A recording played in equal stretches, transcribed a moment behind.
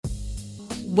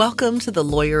Welcome to the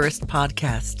Lawyerist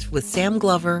Podcast with Sam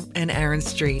Glover and Aaron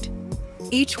Street.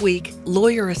 Each week,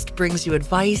 Lawyerist brings you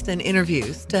advice and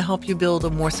interviews to help you build a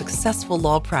more successful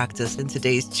law practice in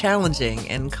today's challenging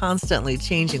and constantly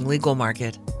changing legal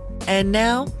market. And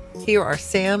now, here are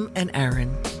Sam and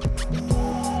Aaron.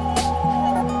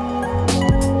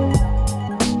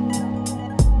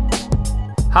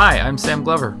 Hi, I'm Sam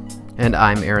Glover. And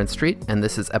I'm Aaron Street, and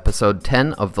this is episode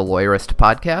 10 of the Lawyerist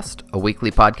Podcast, a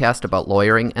weekly podcast about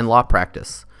lawyering and law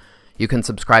practice. You can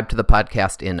subscribe to the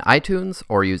podcast in iTunes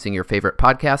or using your favorite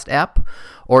podcast app,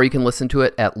 or you can listen to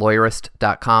it at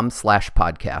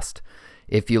lawyerist.com/podcast.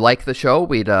 If you like the show,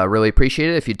 we'd really appreciate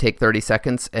it if you'd take 30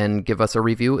 seconds and give us a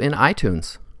review in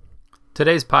iTunes.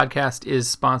 Today's podcast is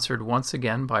sponsored once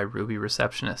again by Ruby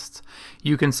Receptionists.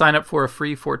 You can sign up for a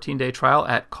free 14-day trial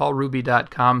at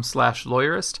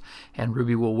callruby.com/lawyerist, and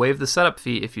Ruby will waive the setup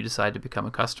fee if you decide to become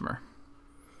a customer.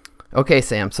 Okay,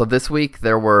 Sam, so this week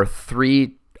there were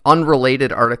 3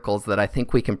 unrelated articles that I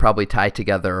think we can probably tie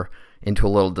together into a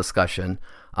little discussion.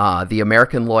 The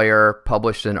American Lawyer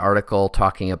published an article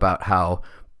talking about how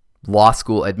law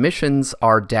school admissions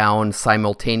are down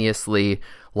simultaneously.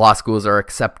 Law schools are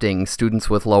accepting students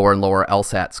with lower and lower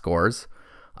LSAT scores.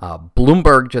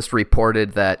 Bloomberg just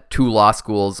reported that 2 law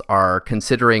schools are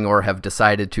considering or have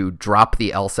decided to drop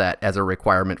the LSAT as a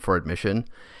requirement for admission.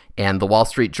 And the Wall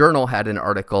Street Journal had an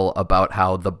article about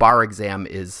how the bar exam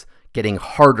is getting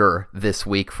harder this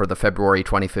week for the February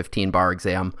 2015 bar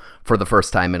exam for the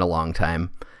first time in a long time.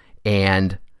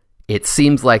 And it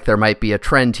seems like there might be a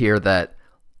trend here that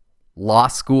law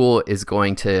school is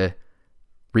going to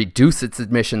reduce its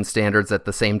admission standards at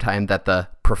the same time that the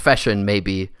profession may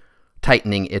be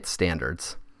tightening its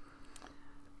standards.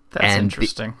 That's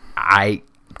interesting. I'm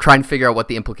trying to figure out what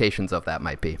the implications of that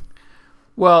might be.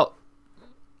 Well,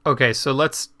 okay, so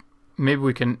maybe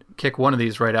we can kick one of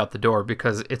these right out the door,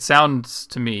 because it sounds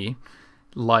to me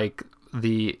like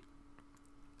the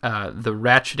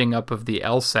ratcheting up of the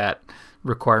LSAT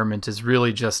requirement is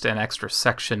really just an extra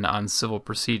section on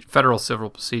federal civil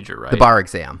procedure, right? The bar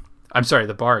exam. I'm sorry,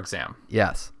 the bar exam.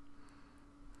 Yes.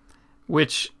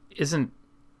 Which isn't,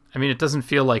 it doesn't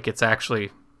feel like it's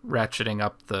actually ratcheting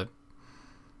up the...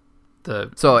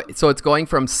 So it's going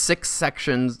from 6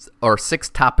 sections or 6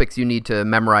 topics you need to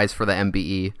memorize for the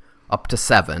MBE up to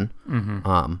 7,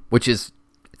 which is,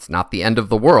 it's not the end of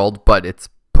the world, but it's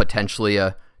potentially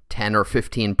a 10 or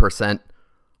 15%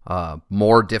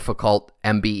 more difficult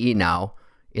MBE now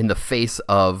in the face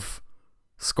of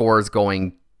scores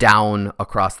going down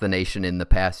across the nation in the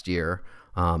past year,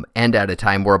 and at a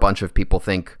time where a bunch of people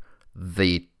think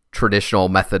the traditional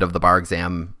method of the bar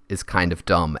exam is kind of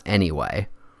dumb anyway.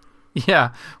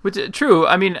 Yeah, which true.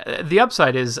 The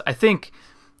upside is, I think,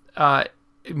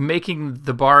 making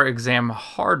the bar exam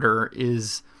harder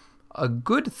is a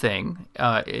good thing.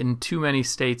 In too many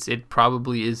states, it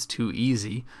probably is too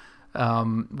easy.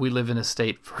 We live in a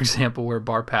state, for example, where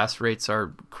bar pass rates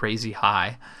are crazy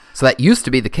high. So that used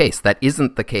to be the case. That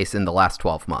isn't the case in the last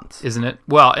 12 months. Isn't it?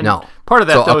 Well, and no. Part of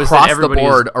that, though, is that everybody...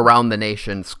 across the board around the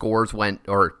nation,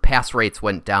 pass rates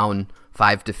went down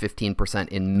 5 to 15%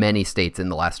 in many states in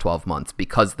the last 12 months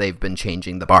because they've been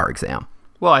changing the bar exam.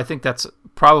 Well, I think that's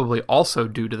probably also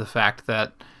due to the fact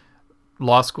that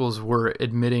law schools were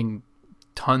admitting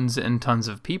tons and tons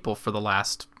of people for the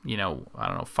last,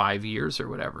 5 years or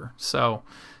whatever. So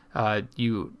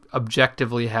you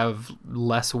objectively have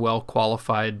less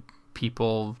well-qualified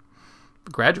people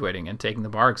graduating and taking the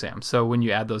bar exam. So when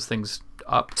you add those things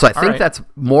up... So I think that's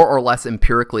more or less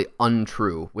empirically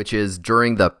untrue, which is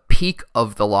during the peak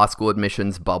of the law school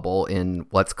admissions bubble in,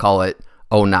 let's call it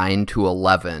 09 to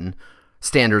 11,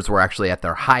 standards were actually at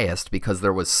their highest because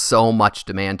there was so much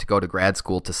demand to go to grad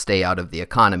school to stay out of the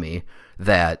economy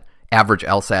that average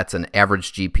LSATs and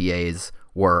average GPAs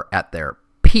were at their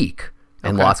peak,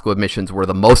 and law school admissions were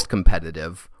the most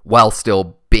competitive while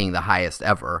still being the highest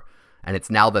ever. And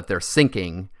it's now that they're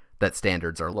sinking that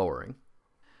standards are lowering.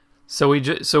 So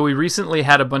we recently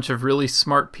had a bunch of really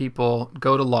smart people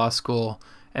go to law school,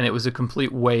 and it was a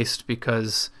complete waste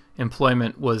because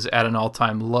employment was at an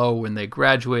all-time low when they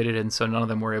graduated, and so none of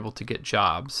them were able to get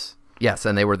jobs. Yes,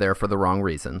 and they were there for the wrong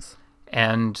reasons.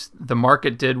 And the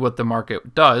market did what the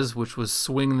market does, which was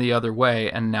swing the other way,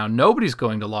 and now nobody's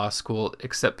going to law school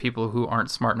except people who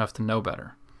aren't smart enough to know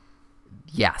better.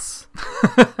 Yes.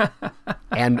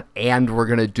 and we're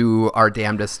going to do our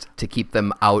damnedest to keep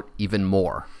them out even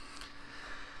more.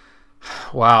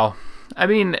 Wow.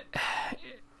 Having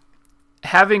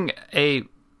a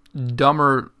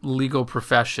dumber legal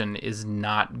profession is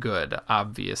not good,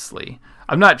 obviously.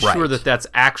 I'm not sure that that's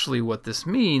actually what this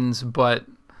means, but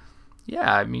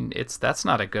Yeah, I mean, that's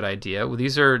not a good idea.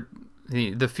 These are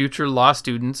the future law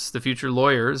students, the future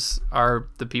lawyers are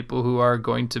the people who are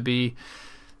going to be,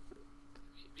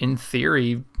 in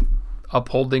theory,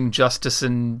 upholding justice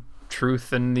and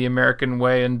truth and the American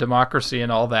way and democracy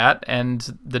and all that.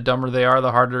 And the dumber they are,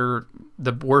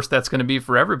 the worse that's going to be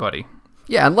for everybody.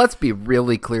 Yeah, and let's be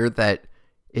really clear that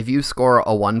if you score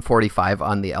a 145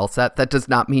 on the LSAT, that does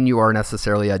not mean you are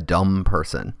necessarily a dumb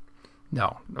person.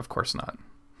 No, of course not.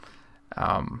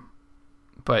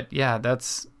 But yeah,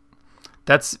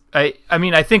 I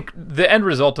mean, I think the end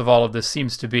result of all of this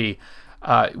seems to be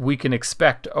we can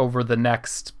expect over the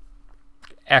next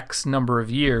X number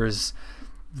of years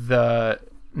the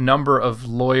number of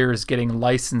lawyers getting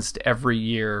licensed every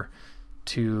year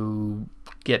to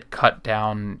get cut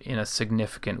down in a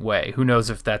significant way. Who knows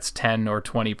if that's 10 or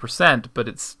 20%,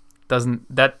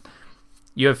 but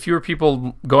you have fewer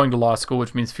people going to law school,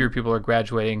 which means fewer people are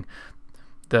graduating.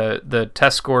 The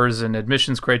test scores and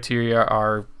admissions criteria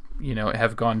are,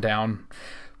 have gone down,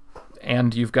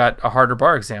 and you've got a harder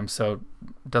bar exam. So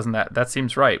doesn't that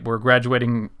seems right? We're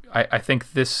graduating, I think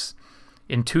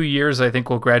in 2 years, I think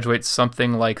we'll graduate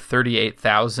something like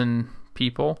 38,000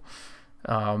 people.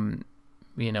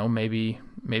 Maybe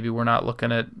we're not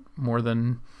looking at more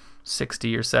than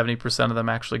 60 or 70% of them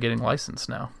actually getting licensed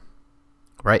now.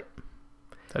 Right.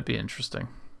 That'd be interesting.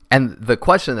 And the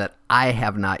question that I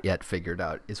have not yet figured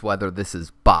out is whether this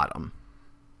is bottom.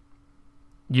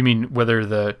 You mean whether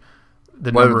the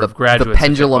number of graduates, the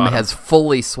pendulum has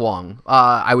fully swung?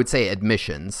 I would say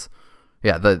admissions.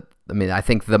 Yeah, I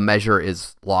think the measure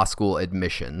is law school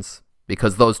admissions,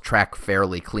 because those track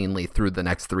fairly cleanly through the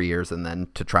next 3 years, and then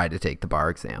to try to take the bar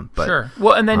exam. But, sure.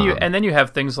 Well, and then you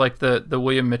have things like the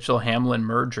William Mitchell Hamlin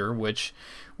merger, which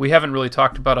we haven't really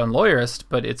talked about on Lawyerist,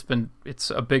 but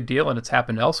it's a big deal and it's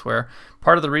happened elsewhere.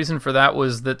 Part of the reason for that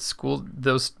was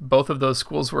that both of those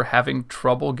schools were having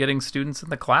trouble getting students in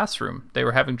the classroom. They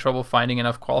were having trouble finding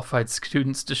enough qualified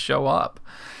students to show up.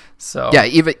 So yeah,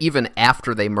 even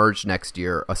after they merge next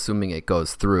year, assuming it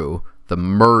goes through, the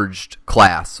merged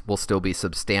class will still be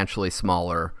substantially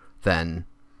smaller than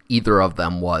either of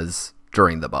them was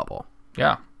during the bubble.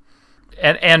 Yeah.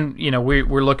 And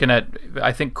we're looking at,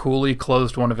 I think Cooley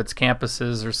closed one of its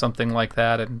campuses or something like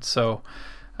that, and so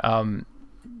I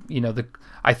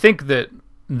think that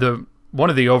one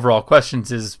of the overall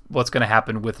questions is what's going to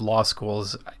happen with law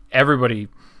schools. Everybody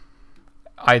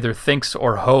either thinks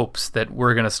or hopes that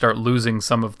we're going to start losing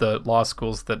some of the law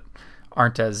schools that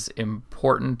aren't as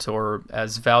important or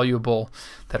as valuable,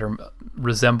 that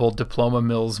resemble diploma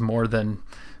mills more than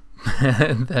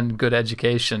good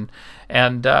education,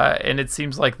 and it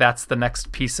seems like that's the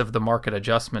next piece of the market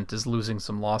adjustment, is losing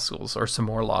some law schools, or some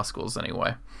more law schools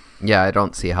anyway. Yeah, I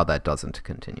don't see how that doesn't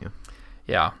continue.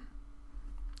 Yeah.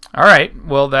 All right.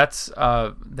 Well,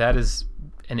 that is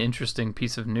an interesting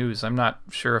piece of news. I'm not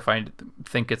sure if I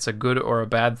think it's a good or a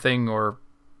bad thing, or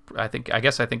I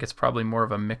guess it's probably more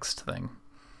of a mixed thing.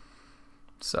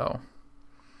 So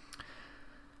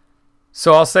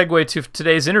I'll segue to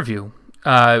today's interview,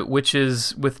 which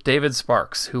is with David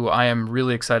Sparks, who I am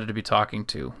really excited to be talking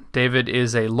to. David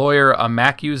is a lawyer, a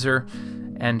Mac user,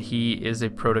 and he is a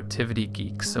productivity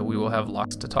geek, so we will have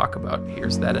lots to talk about.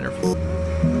 Here's that interview.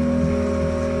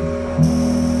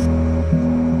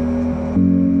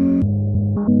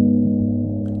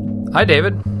 Hi,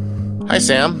 David. Hi,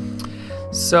 Sam.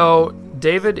 So,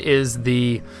 David is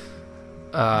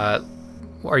are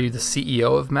you the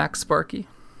CEO of MacSparky?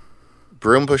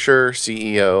 Broom pusher,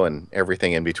 CEO, and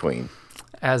everything in between.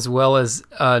 As well as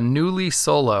newly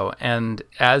solo, and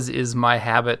as is my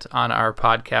habit on our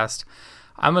podcast,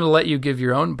 I'm going to let you give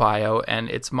your own bio, and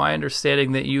it's my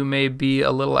understanding that you may be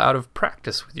a little out of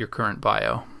practice with your current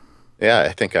bio. Yeah,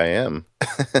 I think I am.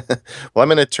 Well,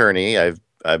 I'm an attorney.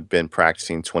 I've been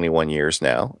practicing 21 years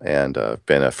now, and I've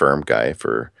been a firm guy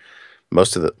for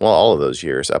all of those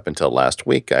years. Up until last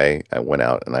week, I went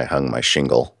out and I hung my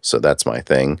shingle. So that's my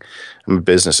thing. I'm a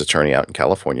business attorney out in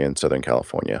California, in Southern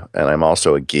California, and I'm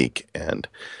also a geek. And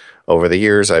over the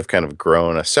years, I've kind of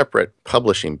grown a separate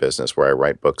publishing business where I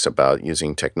write books about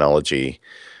using technology,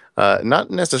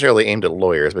 not necessarily aimed at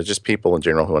lawyers, but just people in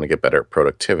general who want to get better at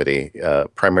productivity,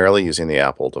 primarily using the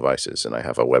Apple devices. And I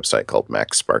have a website called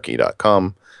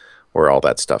MacSparky.com where all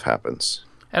that stuff happens.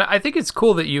 And I think it's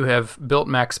cool that you have built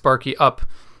MacSparky up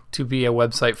to be a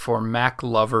website for Mac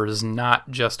lovers, not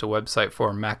just a website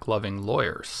for Mac-loving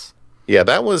lawyers. Yeah,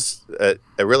 that was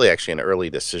really actually an early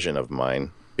decision of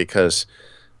mine, because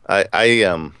I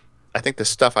think the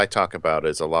stuff I talk about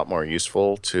is a lot more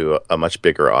useful to a much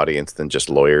bigger audience than just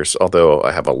lawyers, although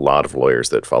I have a lot of lawyers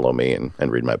that follow me and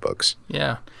read my books.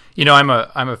 Yeah. I'm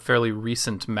a fairly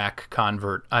recent Mac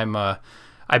convert.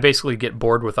 I basically get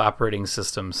bored with operating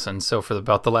systems, and so for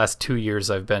about the last 2 years,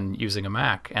 I've been using a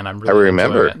Mac, and I'm really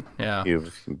remember enjoying it. Yeah,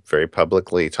 you've very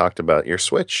publicly talked about your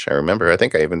Switch. I remember. I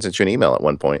think I even sent you an email at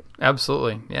one point.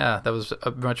 absolutely. Yeah, that was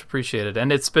much appreciated,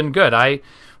 and it's been good. I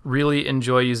really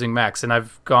enjoy using Macs, and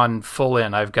I've gone full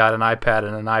in. I've got an iPad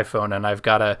and an iPhone, and I've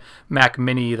got a Mac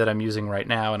Mini that I'm using right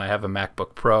now, and I have a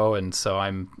MacBook Pro, and so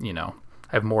I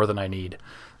have more than I need.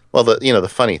 Well, the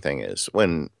funny thing is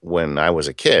when I was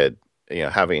a kid,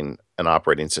 having an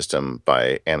operating system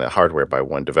and a hardware by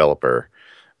one developer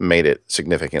made it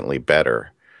significantly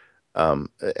better.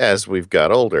 As we've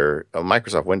got older,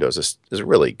 Microsoft Windows is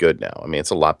really good now. I mean, it's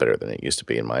a lot better than it used to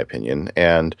be, in my opinion.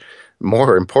 And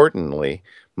more importantly,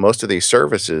 most of these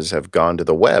services have gone to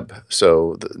the web.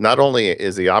 So not only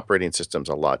is the operating systems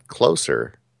a lot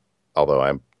closer, although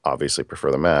I obviously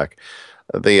prefer the Mac,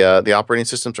 the operating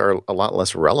systems are a lot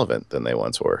less relevant than they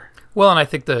once were. Well, and I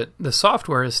think the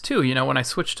software is too. When I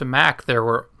switched to Mac,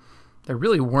 there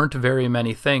really weren't very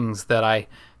many things that I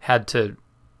had to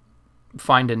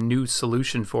find a new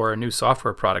solution for, a new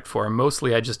software product for.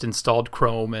 Mostly I just installed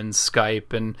Chrome and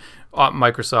Skype and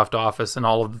Microsoft Office and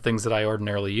all of the things that I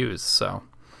ordinarily use. So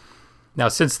now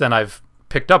since then I've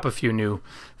picked up a few new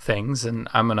things, and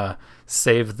I'm going to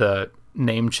save the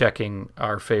name checking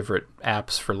our favorite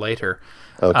apps for later.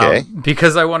 Okay.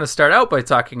 Because I want to start out by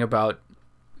talking about,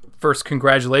 first,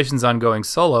 congratulations on going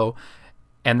solo,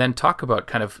 and then talk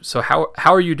about so how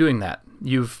are you doing that?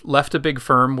 You've left a big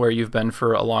firm where you've been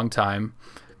for a long time.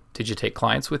 Did you take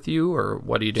clients with you, or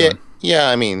what are you doing? Yeah,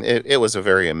 I mean, it was a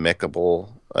very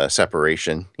amicable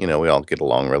separation. We all get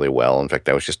along really well. In fact,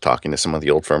 I was just talking to some of the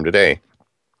old firm today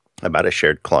about a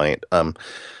shared client.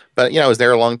 But I was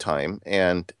there a long time,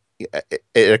 and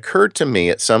it occurred to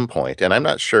me at some point, and I'm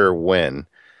not sure when,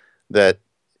 that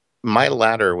my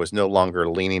ladder was no longer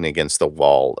leaning against the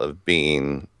wall of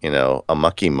being, a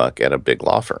mucky muck at a big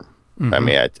law firm. Mm-hmm. I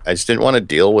mean, I just didn't want to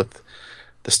deal with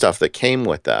the stuff that came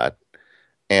with that.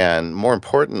 And more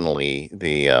importantly,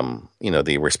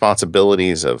 the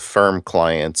responsibilities of firm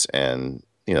clients and,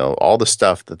 all the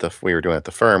stuff that we were doing at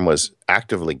the firm was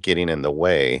actively getting in the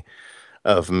way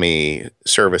of me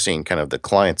servicing kind of the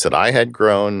clients that I had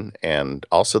grown and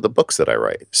also the books that I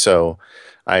write. So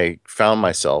I found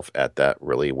myself at that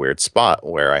really weird spot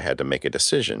where I had to make a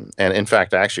decision. And in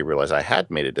fact, I actually realized I had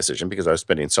made a decision because I was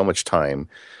spending so much time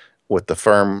with the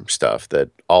firm stuff that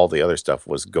all the other stuff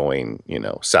was going,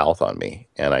 south on me.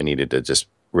 And I needed to just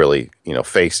really,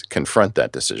 confront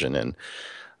that decision. And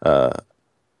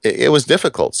it was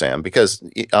difficult, Sam, because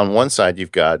on one side,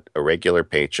 you've got a regular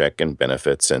paycheck and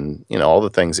benefits and, all the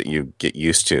things that you get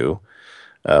used to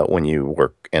when you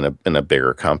work in a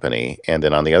bigger company. And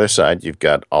then on the other side, you've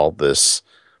got all this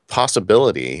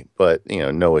possibility, but,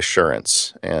 no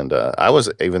assurance. And I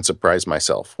was even surprised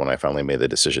myself when I finally made the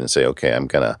decision to say, okay, I'm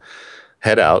going to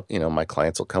head out. My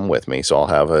clients will come with me. So I'll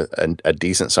have a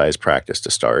decent sized practice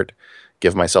to start,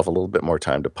 give myself a little bit more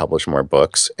time to publish more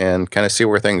books and kind of see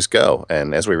where things go.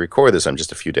 And as we record this, I'm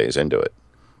just a few days into it.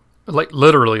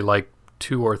 Literally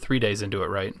 2 or 3 days into it,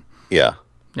 right? Yeah.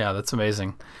 Yeah, that's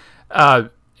amazing.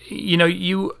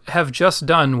 You have just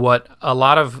done what a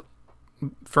lot of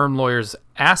firm lawyers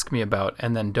ask me about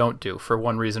and then don't do for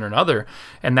one reason or another.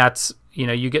 And that's,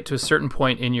 you get to a certain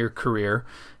point in your career,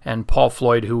 and Paul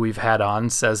Floyd, who we've had on,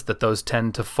 says that those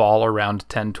tend to fall around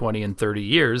 10, 20, and 30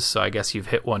 years. So I guess you've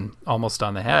hit one almost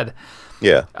on the head.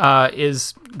 Yeah.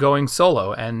 Is going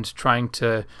solo and trying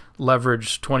to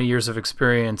leverage 20 years of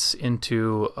experience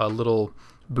into a little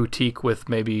boutique with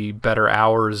maybe better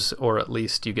hours, or at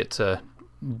least you get to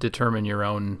determine your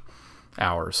own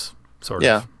hours, sort of.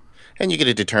 Yeah. And you get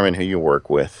to determine who you work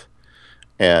with.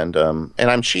 And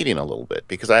I'm cheating a little bit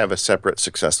because I have a separate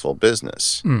successful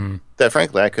business that,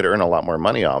 frankly, I could earn a lot more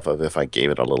money off of if I gave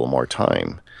it a little more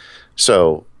time.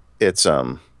 So it's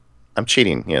I'm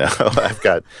cheating. I've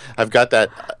got that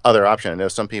other option. I know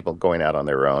some people going out on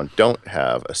their own don't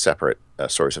have a separate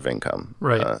source of income.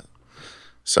 Right.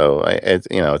 So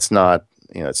it's not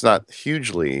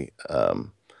hugely.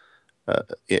 I'm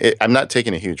not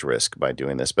taking a huge risk by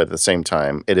doing this, but at the same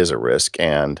time, it is a risk,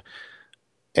 and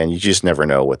you just never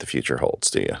know what the future holds,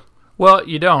 do you? Well,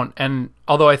 you don't. And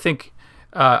although I think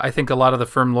a lot of the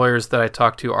firm lawyers that I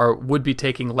talk to would be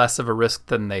taking less of a risk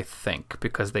than they think,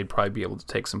 because they'd probably be able to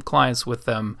take some clients with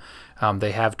them.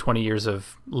 They have 20 years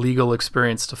of legal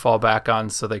experience to fall back on,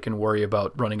 so they can worry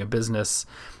about running a business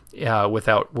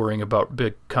without worrying about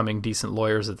becoming decent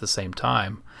lawyers at the same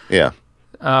time. Yeah.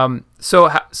 So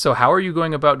how are you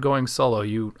going about going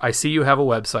solo? I see you have a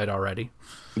website already.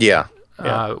 Yeah.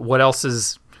 What else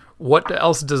is What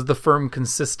else does the firm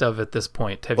consist of at this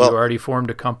point? Have you already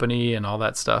formed a company and all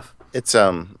that stuff? It's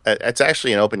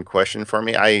actually an open question for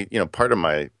me. Part of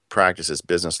my practice is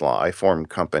business law. I form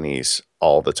companies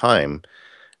all the time.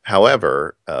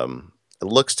 However, it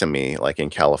looks to me like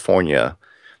in California,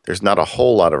 there's not a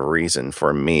whole lot of reason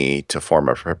for me to form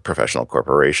a professional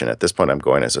corporation. At this point, I'm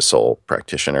going as a sole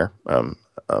practitioner.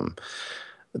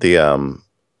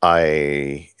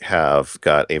 I have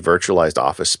got a virtualized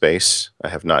office space. I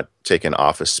have not taken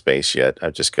office space yet.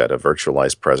 I've just got a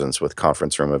virtualized presence with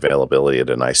conference room availability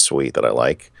at a nice suite that I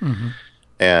like. Mm-hmm.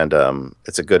 And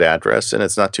it's a good address, and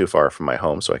it's not too far from my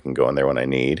home, so I can go in there when I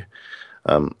need.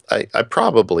 I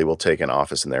probably will take an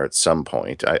office in there at some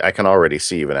point. I can already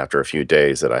see even after a few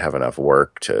days that I have enough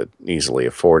work to easily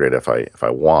afford it if I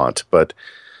want. But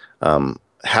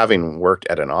having worked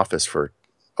at an office for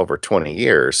over 20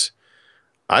 years,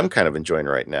 I'm kind of enjoying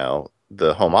right now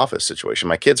the home office situation.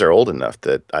 My kids are old enough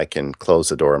that I can close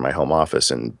the door in my home office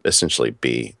and essentially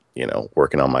be,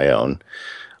 working on my own.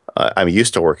 I'm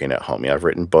used to working at home. I've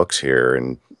written books here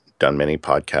and done many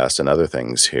podcasts and other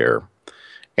things here.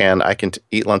 And I can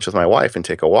eat lunch with my wife and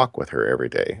take a walk with her every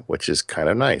day, which is kind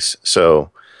of nice.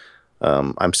 So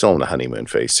I'm still in the honeymoon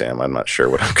phase, Sam. I'm not sure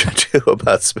what I'm going to do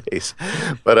about space,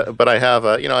 but I have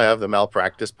I have the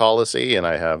malpractice policy, and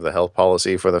I have the health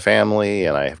policy for the family,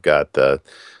 and I've got the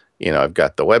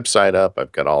website up.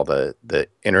 I've got all the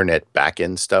internet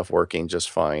backend stuff working just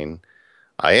fine.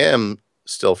 I am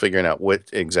still figuring out what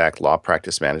exact law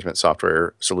practice management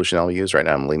software solution I'll use. Right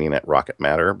now, I'm leaning at Rocket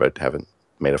Matter, but haven't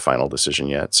made a final decision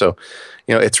yet. So,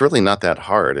 it's really not that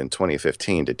hard in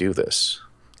 2015 to do this.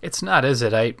 It's not, is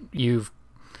it?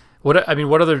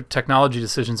 What other technology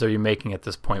decisions are you making at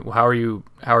this point? How are you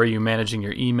managing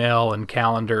your email and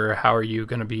calendar? How are you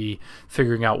going to be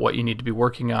figuring out what you need to be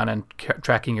working on and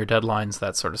tracking your deadlines,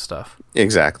 that sort of stuff?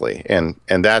 Exactly. And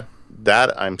that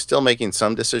I'm still making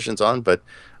some decisions on, but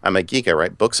I'm a geek. I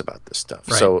write books about this stuff.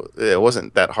 Right. So it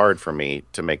wasn't that hard for me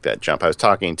to make that jump. I was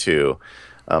talking to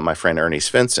my friend Ernie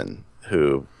Svensson,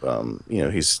 who,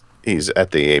 he's at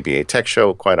the ABA Tech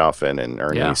Show quite often, and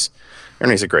Ernie's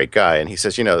a great guy. And he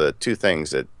says, the two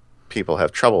things that people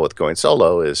have trouble with going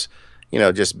solo is,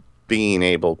 just being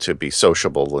able to be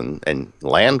sociable and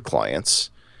land clients.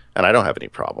 And I don't have any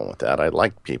problem with that. I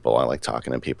like people. I like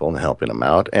talking to people and helping them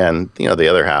out. And, the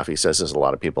other half, he says, is a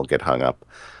lot of people get hung up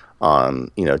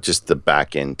on, just the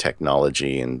back end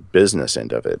technology and business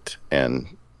end of it.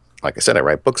 And like I said, I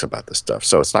write books about this stuff,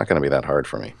 so it's not going to be that hard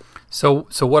for me. So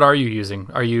what are you using?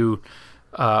 Are you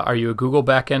a Google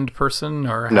backend person,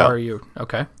 or how are you?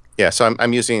 Okay. Yeah, so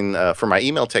I'm using for my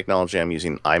email technology, I'm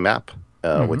using IMAP,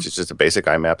 which is just a basic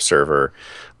IMAP server.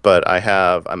 But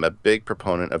I'm a big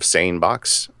proponent of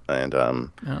SaneBox, and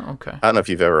okay. I don't know if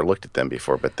you've ever looked at them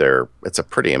before, but it's a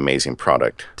pretty amazing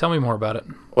product. Tell me more about it.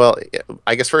 Well,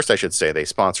 I guess first I should say they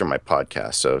sponsor my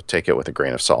podcast, so take it with a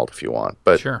grain of salt if you want.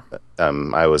 But sure.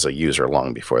 I was a user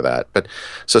long before that. But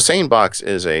so SaneBox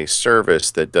is a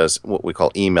service that does what we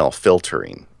call email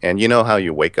filtering. And you know how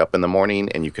you wake up in the morning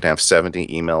and you could have 70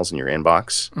 emails in your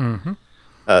inbox? Mm-hmm.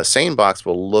 SaneBox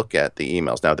will look at the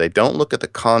emails. Now, they don't look at the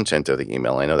content of the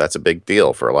email. I know that's a big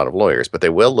deal for a lot of lawyers, but they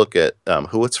will look at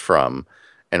who it's from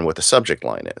and what the subject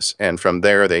line is. And from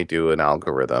there, they do an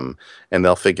algorithm, and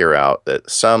they'll figure out that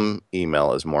some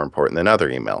email is more important than other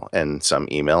email. And some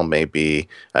email may be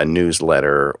a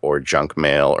newsletter or junk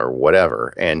mail or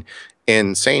whatever. And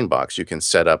in SaneBox, you can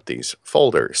set up these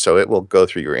folders. So it will go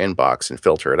through your inbox and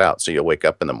filter it out. So you'll wake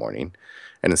up in the morning,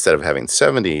 and instead of having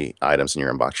 70 items in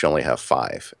your inbox, you only have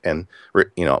 5. And,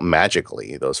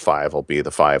 magically, those 5 will be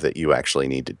the 5 that you actually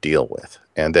need to deal with.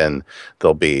 And then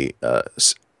there'll be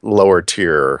lower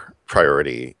tier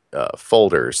priority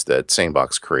folders that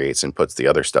SaneBox creates and puts the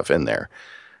other stuff in there.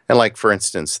 And like, for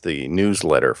instance, the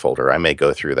newsletter folder, I may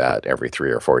go through that every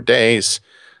 3 or 4 days,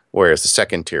 whereas the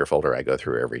second tier folder I go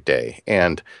through every day.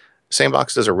 And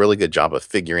SaneBox does a really good job of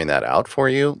figuring that out for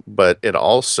you, but it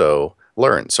also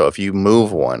learns. So if you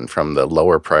move one from the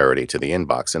lower priority to the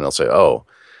inbox, and it'll say, oh,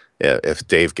 if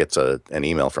Dave gets an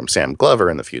email from Sam Glover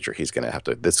in the future, he's going to have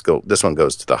to, this one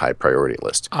goes to the high priority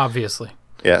list. Obviously.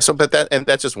 Yeah. So,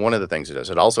 that's just one of the things it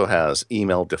does. It also has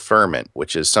email deferment,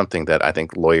 which is something that I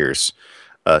think lawyers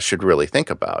should really think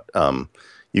about.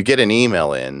 You get an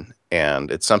email in,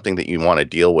 and it's something that you want to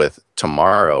deal with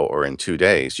tomorrow or in 2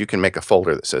 days. You can make a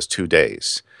folder that says 2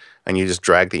 days, and you just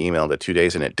drag the email to 2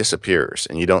 days, and it disappears,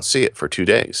 and you don't see it for 2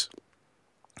 days.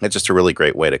 It's just a really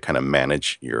great way to kind of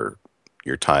manage your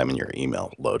time and your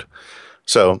email load.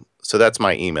 So that's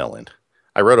my email end.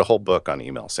 I wrote a whole book on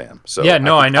email, Sam. So yeah,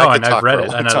 no, I know, and I've read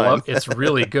it, and I love it's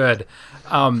really good.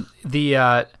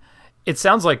 it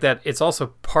sounds like that it's also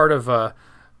part of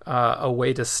a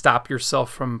way to stop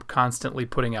yourself from constantly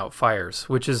putting out fires,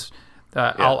 which is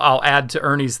I'll add to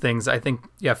Ernie's things. I think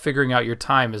figuring out your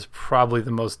time is probably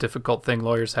the most difficult thing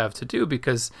lawyers have to do,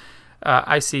 because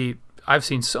I've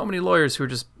seen so many lawyers who are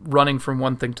just running from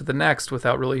one thing to the next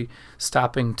without really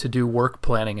stopping to do work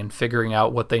planning and figuring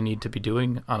out what they need to be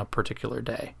doing on a particular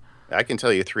day. I can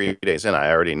tell you 3 days in,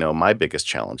 I already know my biggest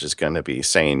challenge is going to be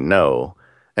saying no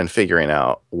and figuring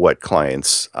out what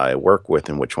clients I work with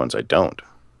and which ones I don't.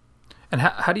 And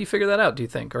how do you figure that out, do you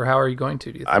think? Or how are you going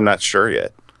to, do you think? I'm not sure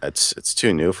yet. It's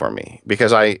too new for me,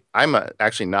 because I'm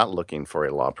actually not looking for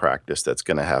a law practice that's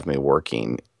going to have me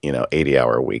working,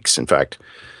 80-hour weeks. In fact,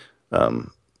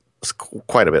 it's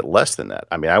quite a bit less than that.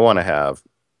 I mean, I want to have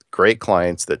great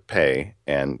clients that pay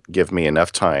and give me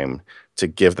enough time to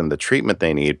give them the treatment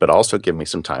they need, but also give me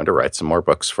some time to write some more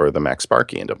books for the Max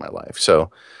Sparky end of my life.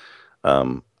 So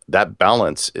that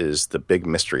balance is the big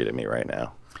mystery to me right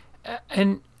now.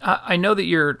 And I know that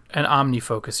you're an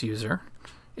OmniFocus user.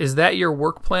 Is that your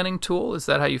work planning tool? Is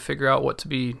that how you figure out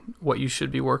what you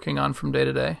should be working on from day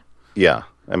to day? Yeah,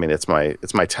 I mean, it's my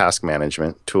task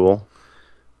management tool,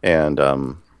 and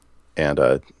I'm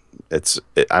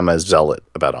a zealot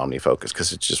about OmniFocus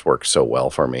because it just works so well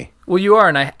for me. Well, you are,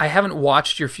 and I haven't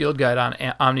watched your field guide on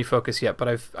OmniFocus yet, but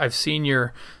I've seen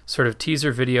your sort of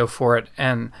teaser video for it,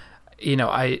 and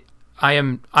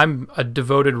I'm a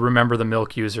devoted Remember the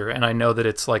Milk user, and I know that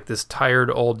it's like this tired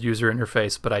old user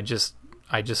interface, but I just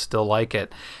still like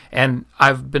it. And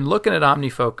I've been looking at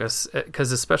OmniFocus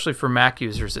because, especially for Mac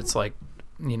users, it's like,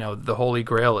 the holy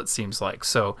grail, it seems like.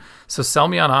 So sell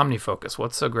me on OmniFocus.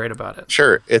 What's so great about it?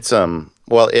 Sure. It's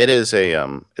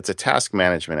it's a task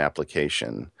management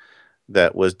application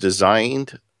that was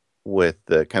designed with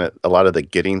the kind of a lot of the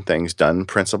getting things done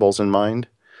principles in mind.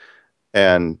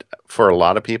 And for a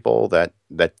lot of people, that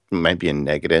might be a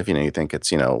negative. You think it's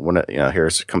here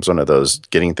comes one of those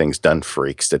getting things done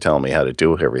freaks to tell me how to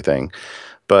do everything,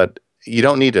 but you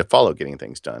don't need to follow getting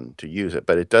things done to use it.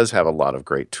 But it does have a lot of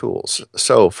great tools.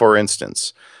 So, for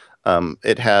instance,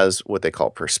 it has what they call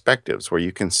perspectives, where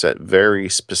you can set very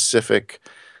specific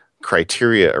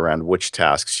criteria around which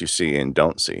tasks you see and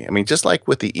don't see. I mean, just like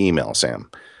with the email,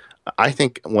 Sam, I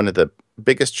think one of the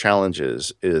biggest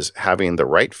challenges is having the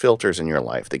right filters in your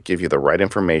life that give you the right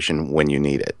information when you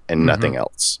need it and nothing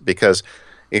else. Because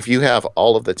if you have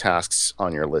all of the tasks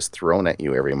on your list thrown at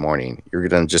you every morning, you're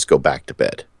going to just go back to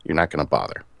bed. You're not going to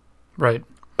bother. Right.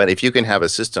 But if you can have a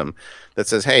system that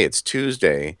says, hey, it's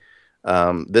Tuesday,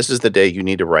 this is the day you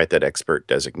need to write that expert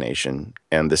designation,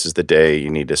 and this is the day you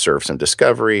need to serve some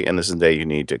discovery, and this is the day you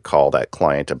need to call that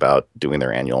client about doing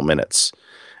their annual minutes.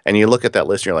 And you look at that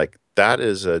list and you're like, that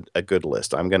is a good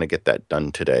list. I'm going to get that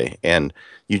done today. And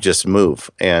you just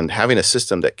move. And having a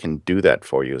system that can do that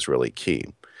for you is really key.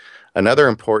 Another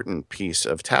important piece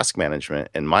of task management,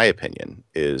 in my opinion,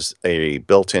 is a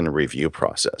built-in review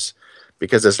process.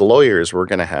 Because as lawyers, we're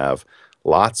going to have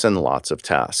lots and lots of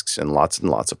tasks and lots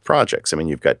of projects. I mean,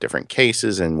 you've got different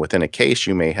cases, and within a case,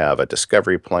 you may have a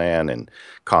discovery plan and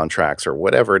contracts or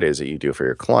whatever it is that you do for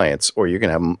your clients, or you're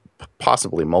going to have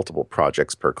possibly multiple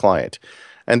projects per client.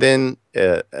 And then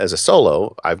as a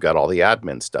solo, I've got all the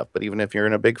admin stuff. But even if you're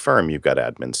in a big firm, you've got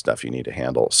admin stuff you need to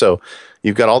handle. So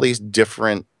you've got all these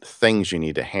different things you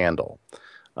need to handle.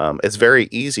 It's very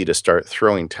easy to start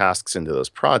throwing tasks into those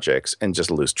projects and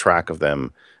just lose track of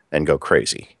them and go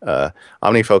crazy.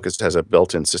 OmniFocus has a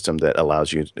built-in system that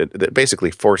allows you, that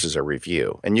basically forces a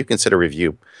review. And you can set a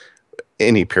review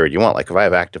any period you want. Like if I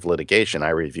have active litigation, I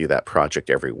review that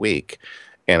project every week.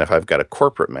 And if I've got a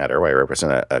corporate matter where I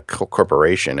represent a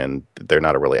corporation and they're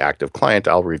not a really active client,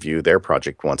 I'll review their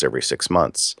project once every 6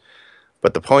 months.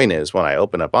 But the point is, when I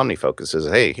open up OmniFocus, it says,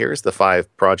 hey, here's the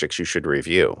 5 projects you should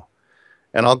review.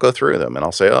 And I'll go through them and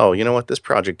I'll say, oh, you know what? This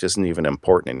project isn't even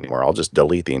important anymore. I'll just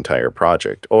delete the entire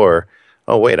project. Or,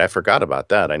 oh, wait, I forgot about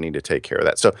that. I need to take care of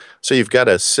that. So you've got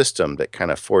a system that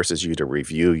kind of forces you to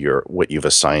review what you've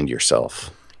assigned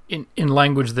yourself. In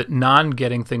language that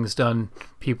non-getting things done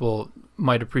people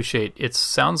might appreciate, it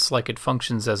sounds like it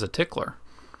functions as a tickler.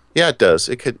 Yeah, it does.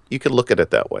 You could look at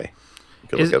it that way.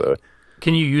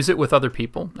 Can you use it with other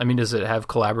people? I mean, does it have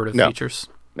collaborative features?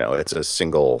 No, it's a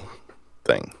single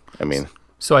thing. I mean,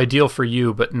 so ideal for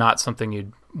you, but not something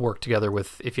you'd work together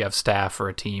with if you have staff or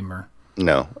a team or.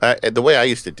 No, the way I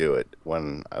used to do it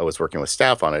when I was working with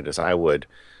staff on it is I would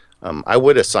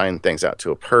assign things out to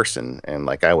a person, and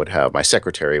like I would have my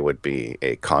secretary would be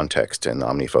a context in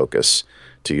OmniFocus,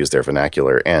 to use their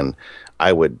vernacular, and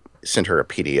I would send her a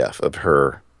PDF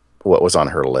of what was on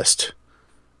her list,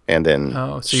 and then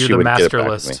so you're the master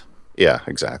list. Yeah,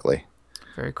 exactly.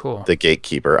 Very cool. the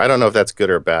gatekeeper. I don't know if that's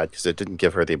good or bad because it didn't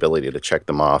give her the ability to check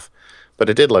them off, but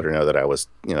it did let her know that I was,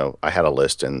 I had a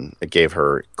list, and it gave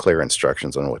her clear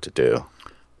instructions on what to do.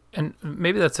 And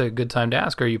maybe that's a good time to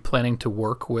ask, are you planning to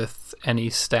work with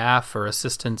any staff or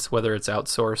assistants, whether it's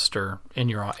outsourced or in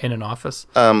an office?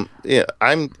 Yeah,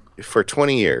 for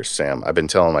 20 years, Sam, I've been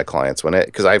telling my clients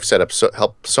because I've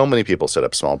helped so many people set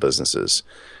up small businesses.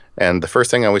 And the first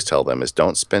thing I always tell them is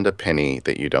don't spend a penny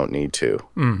that you don't need to.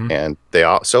 Mm-hmm. And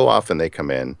so often they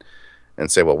come in and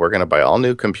say, well, we're going to buy all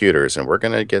new computers and we're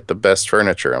going to get the best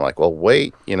furniture. I'm like, well,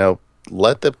 wait,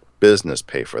 let the business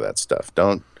pay for that stuff.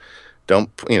 Don't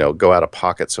go out of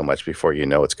pocket so much before you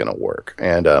know it's going to work.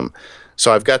 And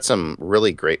so I've got some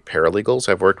really great paralegals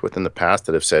I've worked with in the past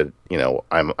that have said,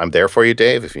 I'm there for you,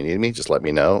 Dave. If you need me, just let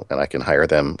me know, and I can hire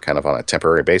them kind of on a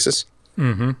temporary basis.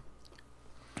 Mm-hmm.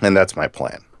 And that's my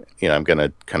plan. I'm going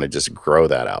to kind of just grow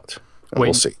that out. And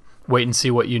we'll see. Wait and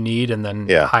see what you need, and then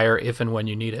hire if and when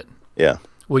you need it. Yeah.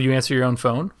 Will you answer your own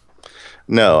phone?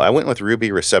 No, I went with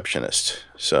Ruby Receptionist.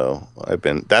 So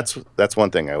that's one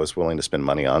thing I was willing to spend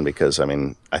money on because,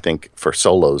 I think for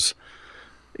solos,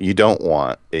 you don't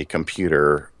want a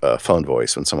computer phone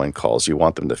voice when someone calls. You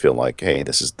want them to feel like, hey,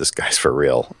 this guy's for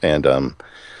real. And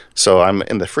so I'm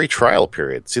in the free trial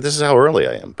period. See, this is how early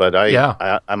I am. But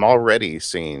I'm already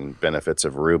seeing benefits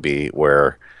of Ruby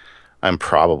where I'm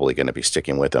probably going to be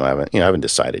sticking with them. I haven't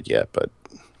decided yet, but.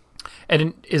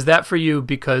 And is that for you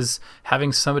because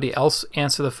having somebody else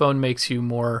answer the phone makes you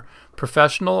more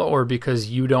professional, or because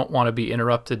you don't want to be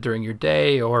interrupted during your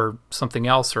day, or something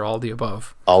else, or all the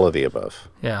above? All of the above.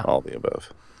 Yeah. All the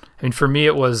above. For me,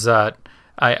 it was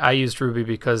I used Ruby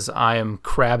because I am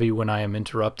crabby when I am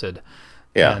interrupted.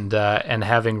 Yeah. And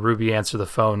having Ruby answer the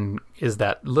phone is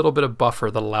that little bit of buffer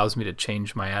that allows me to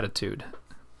change my attitude.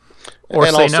 Or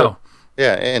and say also, no.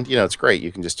 Yeah, and it's great.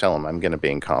 You can just tell them I'm going to be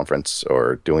in conference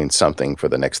or doing something for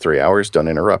the next 3 hours. Don't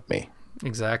interrupt me.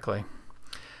 Exactly.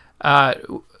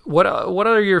 What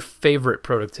are your favorite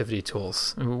productivity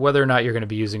tools, whether or not you're going to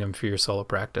be using them for your solo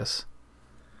practice?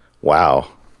 Wow.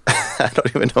 I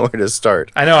don't even know where to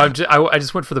start. I know. I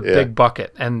just went for the big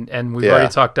bucket, and we've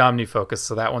already talked OmniFocus,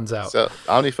 so that one's out. So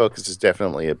OmniFocus is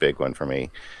definitely a big one for me.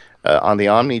 On the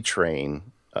Omni train,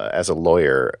 as a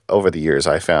lawyer, over the years,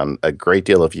 I found a great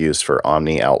deal of use for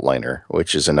Omni Outliner,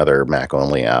 which is another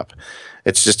Mac-only app.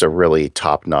 It's just a really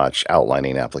top-notch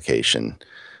outlining application.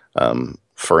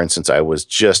 For instance, I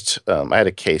had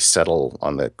a case settle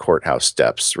on the courthouse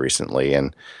steps recently,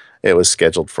 and it was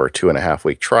scheduled for a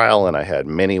 2.5-week trial, and I had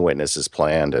many witnesses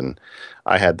planned, and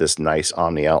I had this nice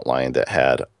Omni outline that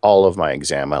had all of my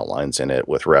exam outlines in it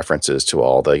with references to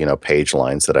all the, page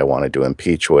lines that I wanted to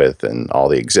impeach with and all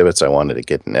the exhibits I wanted to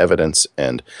get in evidence.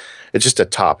 And it's just a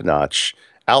top-notch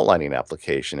outlining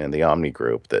application, and the Omni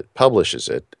group that publishes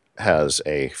it has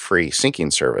a free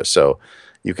syncing service. So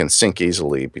you can sync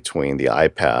easily between the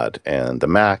iPad and the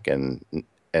Mac, and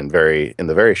in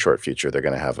the very short future, they're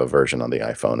going to have a version on the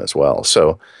iPhone as well.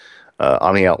 So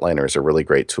Omni Outliner is a really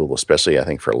great tool, especially I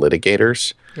think for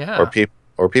litigators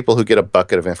or people who get a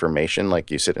bucket of information.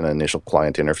 Like you sit in an initial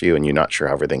client interview and you're not sure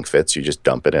how everything fits. You just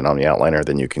dump it in Omni Outliner,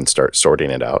 then you can start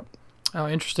sorting it out. Oh,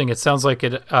 interesting. It sounds like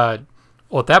it. At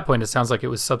that point, it sounds like it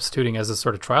was substituting as a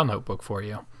sort of trial notebook for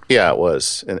you. Yeah, it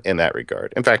was in that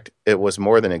regard. In fact, it was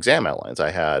more than exam outlines.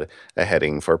 I had a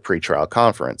heading for pretrial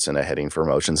conference and a heading for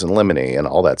motions in limine and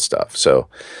all that stuff. So,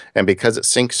 and because it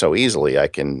syncs so easily, I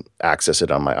can access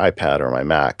it on my iPad or my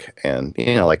Mac. And,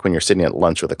 like when you're sitting at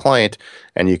lunch with a client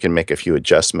and you can make a few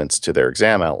adjustments to their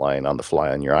exam outline on the fly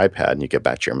on your iPad and you get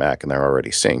back to your Mac and they're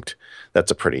already synced.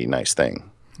 That's a pretty nice thing.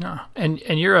 Yeah. And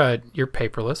you're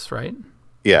paperless, right?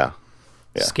 Yeah.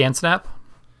 ScanSnap?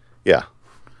 Yeah.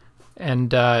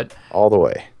 And all the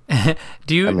way.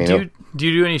 do you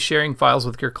do any sharing files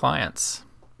with your clients?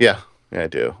 Yeah, I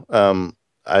do.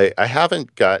 I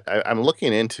haven't got. I'm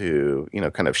looking into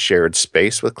kind of shared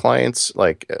space with clients.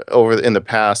 Like in the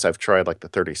past, I've tried like the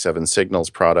 37 Signals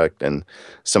product and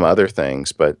some other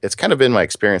things, but it's kind of been my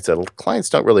experience that clients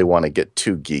don't really want to get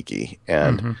too geeky.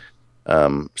 And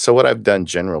so what I've done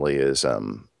generally is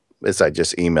I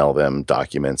just email them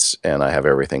documents and I have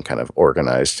everything kind of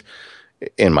organized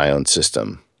in my own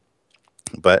system.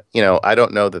 But, I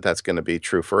don't know that that's going to be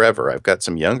true forever. I've got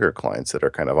some younger clients that are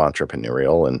kind of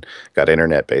entrepreneurial and got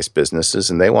internet-based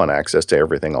businesses, and they want access to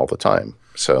everything all the time.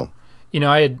 So,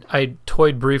 I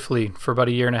toyed briefly for about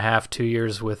 1.5 2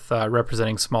 years with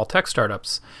representing small tech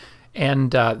startups.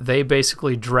 And they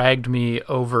basically dragged me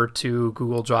over to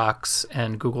Google Docs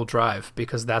and Google Drive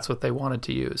because that's what they wanted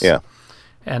to use. Yeah.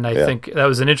 And I think that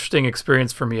was an interesting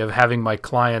experience for me of having my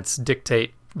clients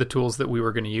dictate the tools that we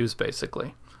were going to use,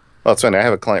 basically. Well, it's funny. I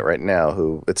have a client right now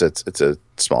who it's a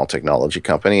small technology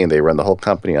company, and they run the whole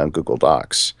company on Google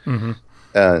Docs. Hmm.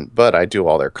 But I do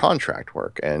all their contract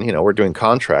work, and we're doing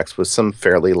contracts with some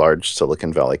fairly large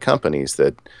Silicon Valley companies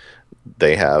that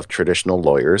they have traditional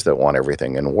lawyers that want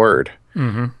everything in Word.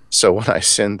 Hmm. So when I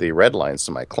send the red lines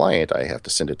to my client, I have to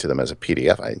send it to them as a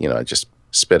PDF. I just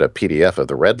spit a PDF of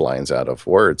the red lines out of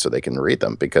Word so they can read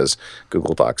them because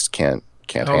Google Docs can't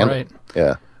Oh, handle right. it.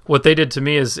 Yeah. What they did to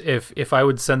me is if I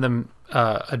would send them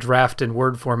a draft in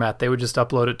Word format, they would just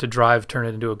upload it to Drive, turn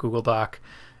it into a Google Doc,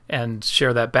 and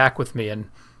share that back with me. And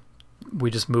we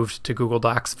just moved to Google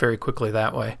Docs very quickly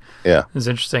that way. Yeah. It was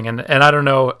interesting. And I don't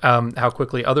know how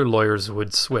quickly other lawyers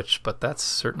would switch, but that's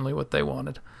certainly what they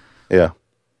wanted. Yeah.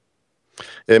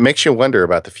 It makes you wonder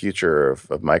about the future of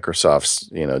Microsoft's,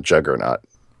 juggernaut,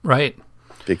 Right.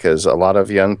 because a lot of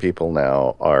young people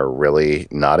now are really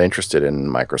not interested in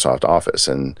Microsoft Office.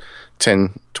 And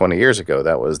 10, 20 years ago,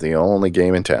 that was the only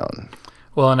game in town.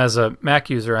 Well, and as a Mac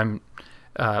user,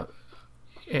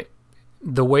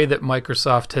 the way that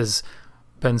Microsoft has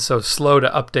been so slow to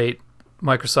update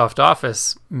Microsoft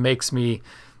Office makes me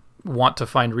want to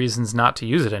find reasons not to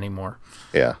use it anymore.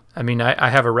 Yeah. I mean, I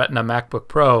have a Retina MacBook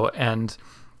Pro, and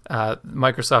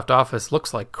Microsoft Office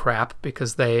looks like crap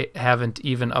because they haven't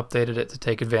even updated it to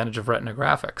take advantage of Retina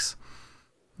graphics.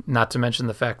 Not to mention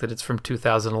the fact that it's from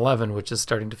 2011, which is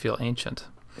starting to feel ancient.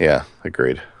 Yeah.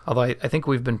 Agreed. Although I think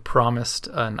we've been promised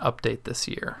an update this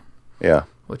year, Yeah.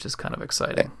 which is kind of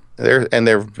exciting.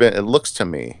 It looks to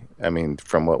me, I mean,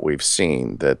 from what we've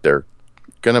seen, that they're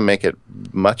going to make it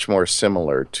much more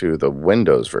similar to the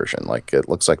Windows version. Like, it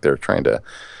looks like they're trying to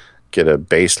get a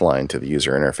baseline to the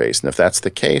user interface. And if that's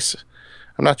the case,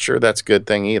 I'm not sure that's a good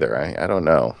thing either. I don't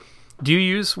know. Do you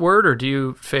use Word or do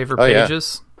you favor Oh, yeah.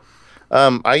 Pages?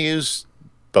 I use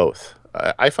both.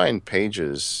 I find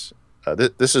Pages,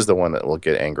 this is the one that will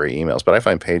get angry emails, but I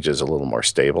find Pages a little more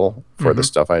stable for the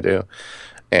stuff I do.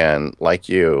 And like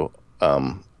you,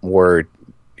 Word,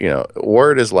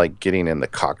 Word is like getting in the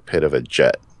cockpit of a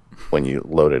jet when you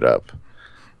load it up.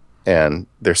 And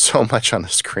there's so much on the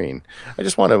screen. I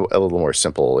just want a little more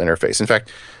simple interface. In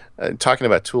fact, talking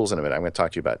about tools in a minute, I'm going to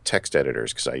talk to you about text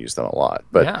editors because I use them a lot.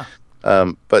 But, Yeah.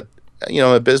 I'm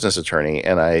a business attorney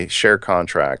and I share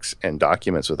contracts and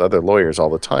documents with other lawyers all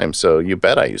the time. So you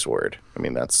bet I use Word. I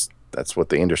mean, that's what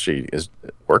the industry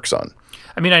works on.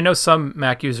 I mean, I know some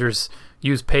Mac users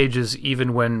use Pages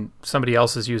even when somebody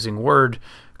else is using Word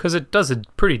because it does a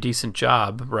pretty decent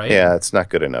job, right? Yeah, it's not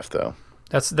good enough though.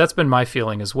 That's been my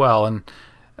feeling as well, and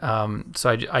so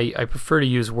I prefer to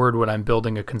use Word when I'm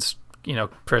building a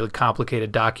fairly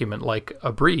complicated document like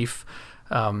a brief.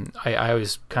 I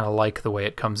always kind of like the way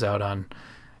it comes out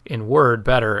in Word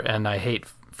better, and I hate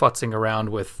futzing around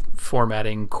with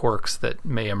formatting quirks that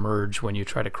may emerge when you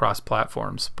try to cross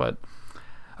platforms. But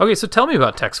okay, so tell me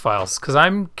about text files because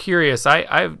I'm curious.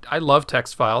 I love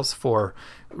text files for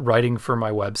writing for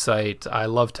my website. I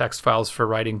love text files for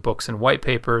writing books and white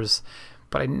papers.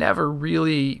 But I never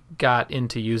really got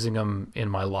into using them in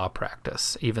my law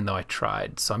practice, even though I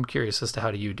tried. So I'm curious as to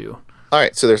how do you do? All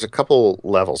right, so there's a couple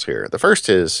levels here. The first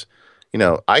is,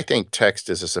 I think text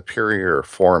is a superior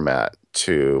format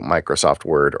to Microsoft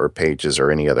Word or Pages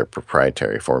or any other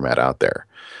proprietary format out there.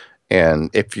 And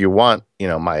if you want,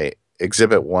 my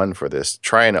exhibit 1 for this,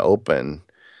 try and open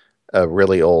a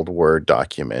really old Word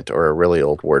document or a really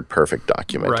old WordPerfect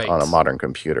document Right. on a modern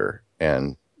computer,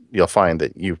 and you'll find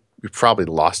that you've probably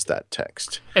lost that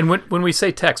text. And when we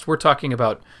say text, we're talking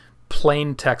about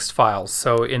plain text files.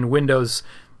 So in Windows,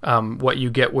 what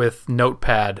you get with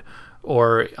Notepad,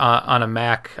 or on a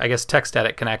Mac, I guess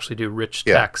TextEdit can actually do rich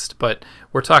text. But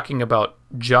we're talking about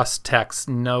just text,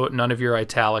 none of your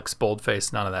italics,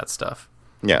 boldface, none of that stuff.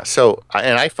 Yeah. So,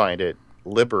 and I find it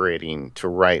liberating to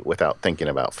write without thinking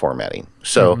about formatting.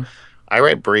 So I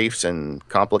write briefs and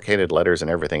complicated letters and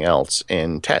everything else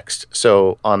in text.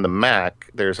 So on the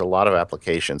Mac, there's a lot of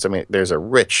applications. I mean, there's a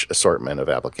rich assortment of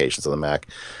applications on the Mac.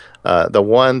 The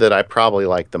one that I probably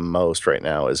like the most right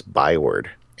now is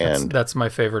Byword. And That's my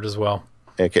favorite as well.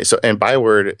 okay, so and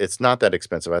Byword, it's not that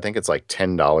expensive. I think it's like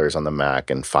 $10 on the Mac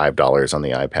and $5 on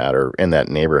the iPad or in that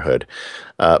neighborhood.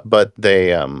 But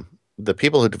the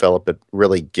people who develop it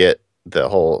really get the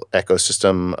whole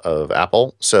ecosystem of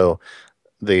Apple. So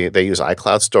they use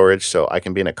iCloud storage, so I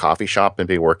can be in a coffee shop and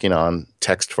be working on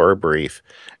text for a brief.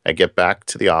 I get back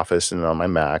to the office and on my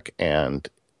Mac, and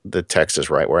the text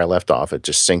is right where I left off. It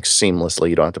just syncs seamlessly.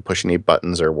 You don't have to push any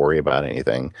buttons or worry about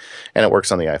anything. And it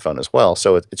works on the iPhone as well.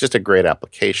 So it's just a great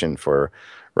application for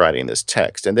writing this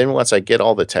text. And then once I get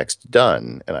all the text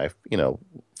done and I've,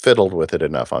 fiddled with it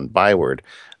enough on Byword,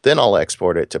 then I'll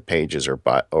export it to Pages or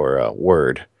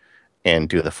Word. and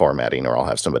do the formatting, or I'll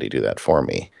have somebody do that for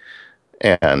me.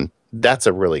 And that's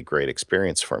a really great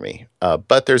experience for me.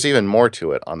 But there's even more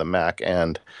to it on the Mac,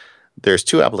 and there's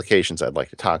two applications I'd like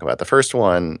to talk about. The first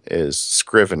one is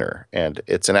Scrivener, and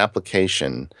it's an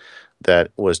application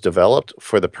that was developed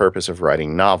for the purpose of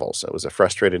writing novels. It was a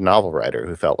frustrated novel writer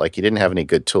who felt like he didn't have any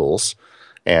good tools,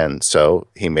 and so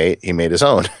he made his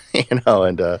own,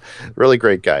 and really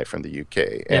great guy from the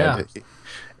UK. Yeah.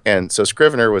 And so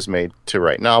Scrivener was made to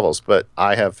write novels, but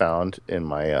I have found in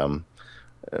my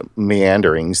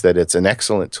meanderings that it's an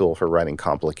excellent tool for writing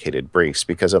complicated briefs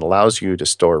because it allows you to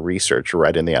store research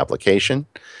right in the application.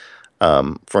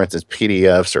 For instance,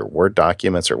 PDFs or Word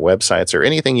documents or websites or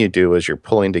anything you do as you're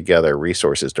pulling together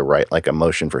resources to write like a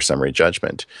motion for summary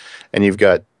judgment. And you've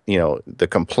got, the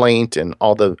complaint and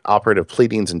all the operative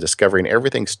pleadings and discovery and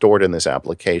everything stored in this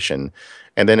application.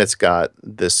 And then it's got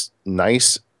this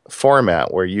nice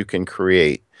format where you can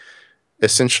create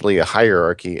essentially a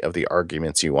hierarchy of the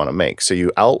arguments you want to make. So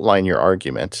you outline your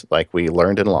argument like we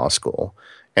learned in law school,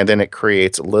 and then it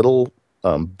creates little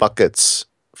buckets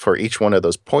for each one of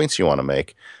those points you want to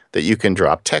make that you can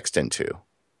drop text into.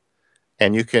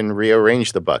 And you can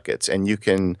rearrange the buckets, and you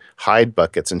can hide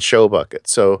buckets and show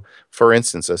buckets. So, for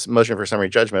instance, a motion for summary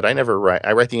judgment, I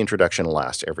write the introduction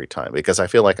last every time because I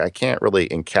feel like I can't really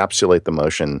encapsulate the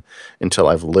motion until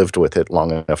I've lived with it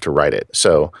long enough to write it.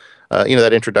 So,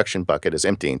 that introduction bucket is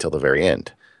empty until the very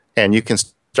end. And you can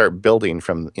start building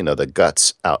from, the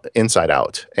guts out, inside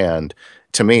out. And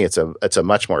to me, it's a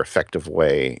much more effective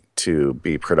way to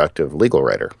be a productive legal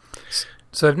writer.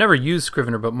 So I've never used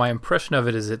Scrivener, but my impression of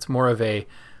it is it's more of a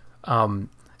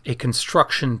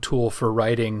construction tool for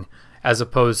writing as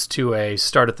opposed to a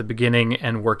start at the beginning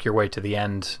and work your way to the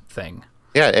end thing.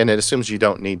 Yeah, and it assumes you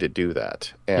don't need to do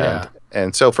that.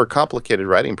 And so for complicated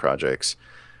writing projects,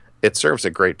 it serves a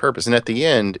great purpose. And at the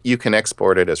end, you can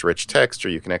export it as rich text, or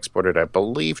you can export it, I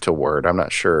believe, to Word. I'm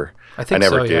not sure. I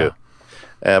never do. Yeah.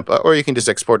 Or you can just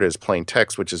export it as plain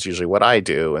text, which is usually what I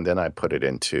do, and then I put it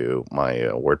into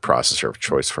my word processor of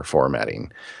choice for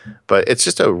formatting. But it's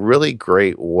just a really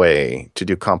great way to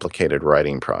do complicated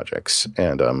writing projects,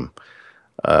 and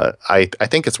I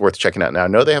think it's worth checking out. Now, I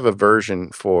know they have a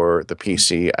version for the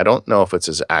PC. I don't know if it's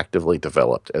as actively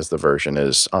developed as the version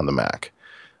is on the Mac.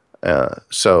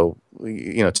 So,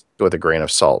 to go with a grain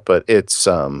of salt, but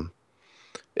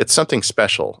it's something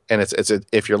special, and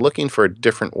if you're looking for a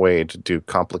different way to do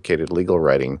complicated legal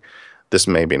writing, this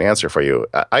may be an answer for you.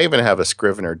 I even have a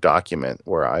Scrivener document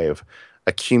where I have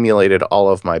accumulated all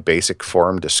of my basic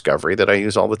form discovery that I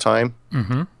use all the time,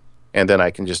 and then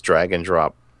I can just drag and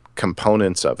drop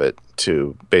components of it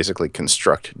to basically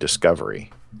construct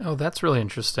discovery. Oh, that's really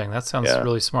interesting. That sounds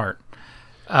really smart.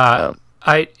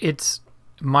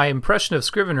 My impression of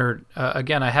Scrivener,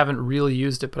 again, I haven't really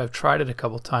used it, but I've tried it a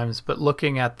couple times. But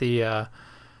looking at the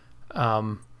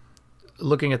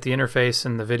interface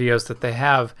and the videos that they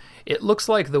have, it looks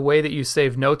like the way that you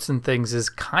save notes and things is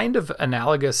kind of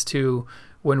analogous to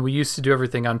when we used to do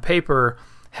everything on paper,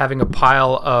 having a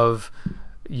pile of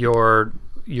your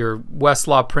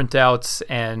Westlaw printouts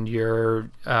and your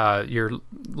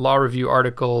law review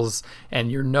articles and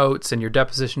your notes and your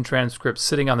deposition transcripts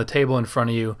sitting on the table in front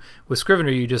of you. With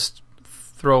Scrivener, you just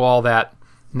throw all that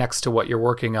next to what you're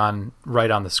working on right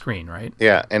on the screen, right?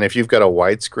 Yeah, and if you've got a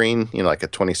widescreen, like a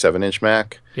 27-inch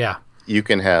Mac, you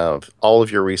can have all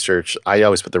of your research. I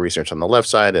always put the research on the left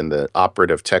side and the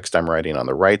operative text I'm writing on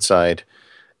the right side,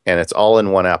 and it's all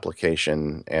in one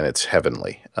application, and it's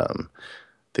heavenly.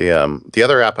 The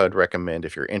other app I would recommend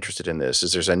if you're interested in this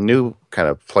is there's a new kind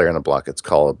of player on the block. It's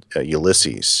called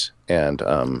Ulysses, and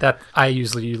that I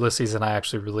use Ulysses, and I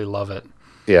actually really love it.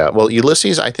 Yeah, well,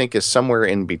 Ulysses I think is somewhere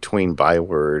in between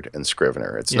Byword and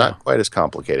Scrivener. It's not quite as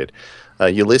complicated.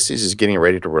 Ulysses is getting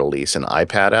ready to release an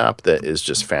iPad app that is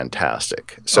just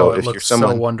fantastic. So if you're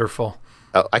someone, so wonderful.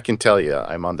 I can tell you,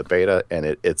 I'm on the beta, and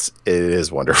it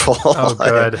is wonderful. Oh,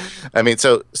 good. I mean,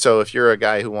 so if you're a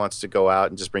guy who wants to go out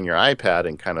and just bring your iPad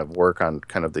and kind of work on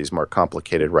kind of these more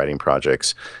complicated writing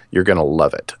projects, you're going to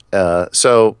love it.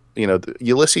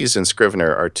 Ulysses and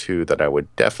Scrivener are two that I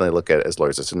would definitely look at as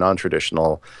lawyers. It's a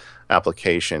non-traditional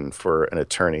application for an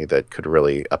attorney that could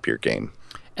really up your game.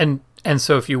 And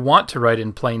so if you want to write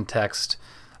in plain text,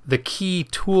 the key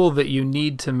tool that you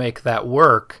need to make that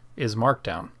work is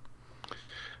Markdown.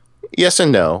 Yes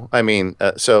and no. I mean,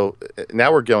 so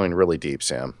now we're going really deep,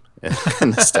 Sam,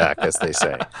 in the stack, as they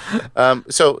say.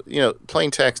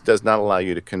 Plain text does not allow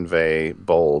you to convey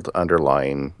bold,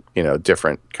 underline,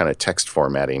 different kind of text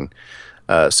formatting.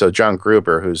 So John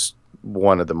Gruber, who's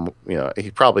one of the,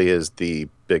 he probably is the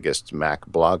biggest Mac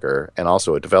blogger and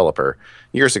also a developer,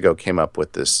 years ago came up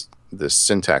with this this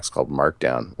syntax called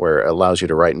Markdown, where it allows you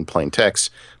to write in plain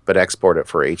text, but export it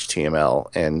for HTML.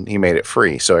 And he made it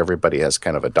free, so everybody has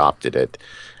kind of adopted it.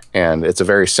 And it's a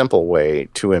very simple way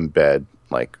to embed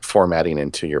like formatting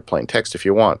into your plain text if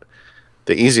you want.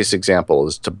 The easiest example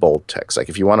is to bold text. Like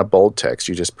if you want a bold text,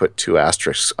 you just put 2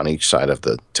 asterisks on each side of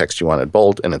the text you wanted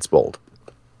bold, and it's bold.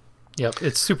 Yep,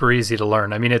 it's super easy to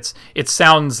learn. I mean, it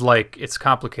sounds like it's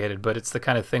complicated, but it's the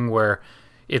kind of thing where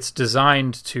it's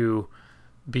designed to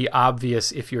be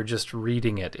obvious if you're just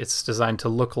reading it. It's designed to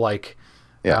look like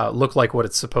what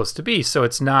it's supposed to be. So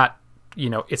it's not,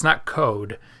 it's not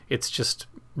code. It's just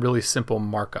really simple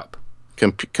markup.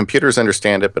 Computers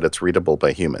understand it, but it's readable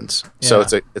by humans. Yeah.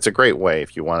 So it's a great way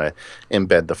if you want to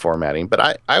embed the formatting.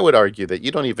 But I would argue that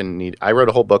you don't even need. I wrote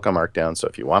a whole book on Markdown, so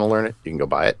if you want to learn it, you can go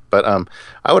buy it. But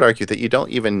I would argue that you don't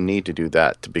even need to do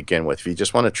that to begin with. If you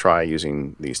just want to try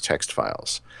using these text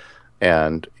files,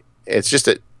 and it's just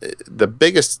the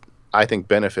biggest, I think,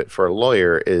 benefit for a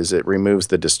lawyer is it removes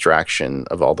the distraction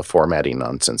of all the formatting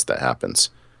nonsense that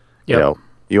happens. Yep.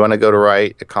 You want to go to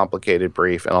write a complicated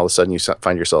brief, and all of a sudden you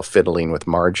find yourself fiddling with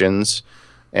margins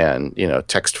and,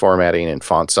 text formatting and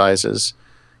font sizes.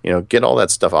 Get all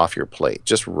that stuff off your plate.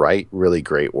 Just write really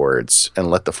great words and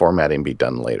let the formatting be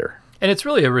done later. And it's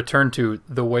really a return to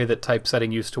the way that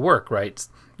typesetting used to work, right?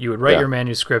 You would write your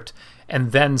manuscript,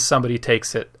 and then somebody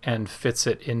takes it and fits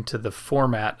it into the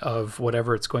format of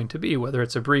whatever it's going to be, whether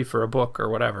it's a brief or a book or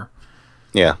whatever.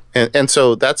 Yeah, and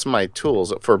so that's my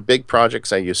tools. For big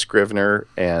projects, I use Scrivener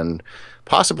and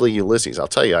possibly Ulysses. I'll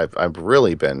tell you, I've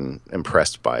really been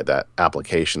impressed by that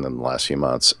application in the last few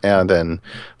months. And then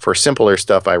for simpler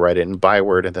stuff, I write it in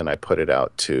Byword, and then I put it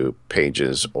out to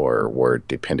Pages or Word,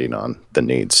 depending on the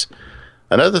needs.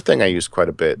 Another thing I used quite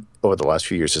a bit over the last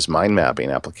few years is mind mapping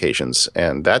applications,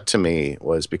 and that to me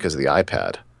was because of the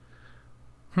iPad.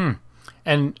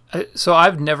 And so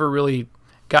I've never really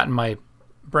gotten my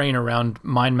brain around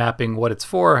mind mapping, what it's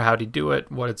for, how to do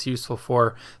it, what it's useful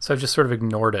for. So I've just sort of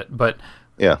ignored it. But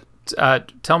yeah,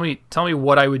 tell me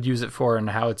what I would use it for and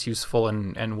how it's useful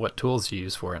and what tools you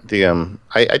use for it.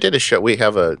 I did a show.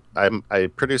 I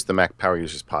produced the Mac Power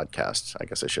Users podcast, I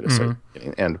guess I should have said.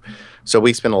 And so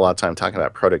we spent a lot of time talking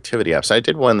about productivity apps. I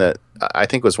did one that I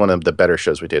think was one of the better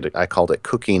shows we did. I called it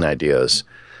Cooking Ideas.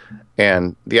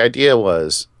 And the idea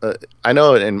was, I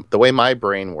know, and the way my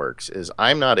brain works is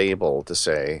I'm not able to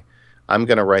say, I'm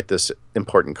going to write this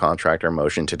important contract or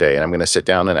motion today, and I'm going to sit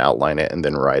down and outline it and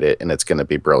then write it, and it's going to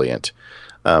be brilliant.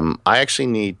 I actually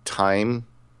need time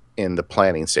in the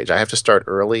planning stage. I have to start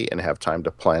early and have time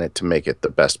to plan it to make it the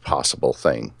best possible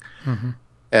thing. Mm-hmm.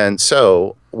 And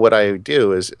so what I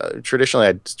do is traditionally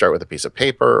I'd start with a piece of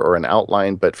paper or an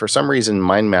outline, but for some reason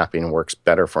mind mapping works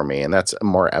better for me, and that's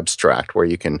more abstract, where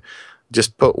you can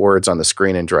just put words on the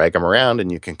screen and drag them around,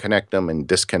 and you can connect them and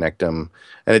disconnect them,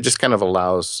 and it just kind of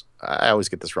allows, I always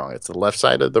get this wrong, it's the left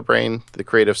side of the brain, the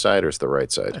creative side, or it's the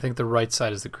right side? I think the right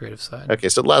side is the creative side. Okay,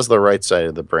 so it allows the right side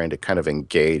of the brain to kind of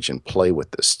engage and play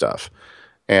with this stuff.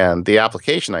 And the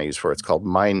application I use for it's called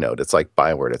MindNote. It's like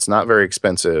Byword. It's not very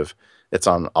expensive. It's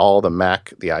on all the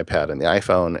Mac, the iPad, and the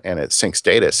iPhone, and it syncs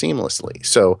data seamlessly.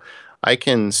 So I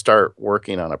can start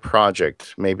working on a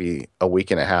project maybe a week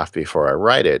and a half before I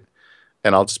write it,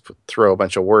 and I'll just throw a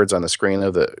bunch of words on the screen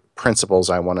of the principles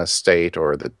I want to state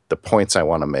or the points I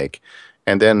want to make.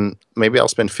 And then maybe I'll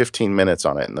spend 15 minutes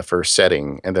on it in the first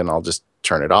setting, and then I'll just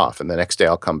turn it off. And the next day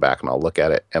I'll come back and I'll look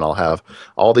at it, and I'll have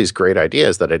all these great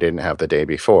ideas that I didn't have the day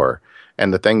before.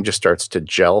 And the thing just starts to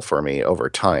gel for me over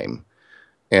time.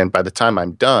 And by the time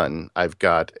I'm done, I've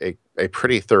got a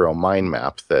pretty thorough mind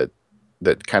map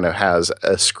that kind of has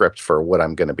a script for what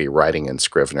I'm going to be writing in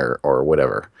Scrivener or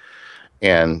whatever.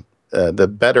 And the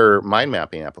better mind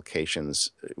mapping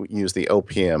applications use the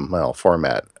OPML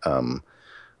format,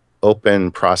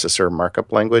 Open Processor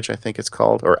Markup Language, I think it's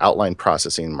called, or Outline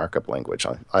Processing Markup Language.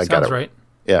 I got it right.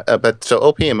 Yeah, but so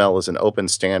OPML is an open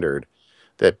standard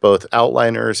that both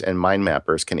outliners and mind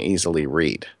mappers can easily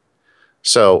read.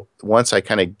 So once I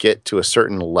kind of get to a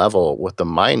certain level with the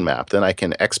mind map, then I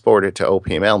can export it to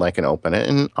OPML, and I can open it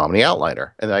in Omni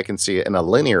Outliner, and I can see it in a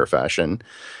linear fashion.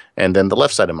 And then the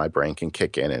left side of my brain can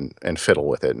kick in and fiddle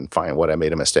with it and find what I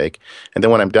made a mistake. And then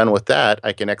when I'm done with that,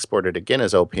 I can export it again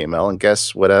as OPML. And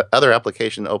guess what other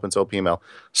application opens OPML?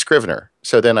 Scrivener.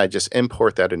 So then I just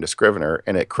import that into Scrivener,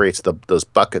 and it creates those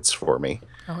buckets for me.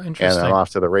 Oh, interesting. And I'm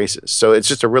off to the races. So it's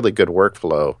just a really good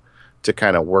workflow to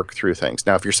kind of work through things.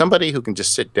 Now, if you're somebody who can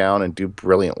just sit down and do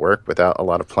brilliant work without a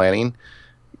lot of planning,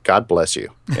 God bless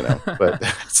you, but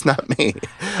it's not me.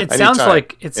 It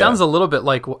sounds a little bit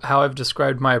like how I've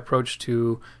described my approach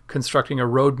to constructing a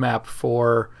roadmap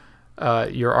for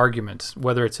your argument,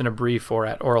 whether it's in a brief or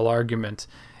at oral argument,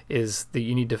 is that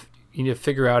you need to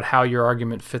figure out how your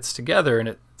argument fits together. And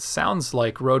it sounds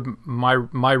like my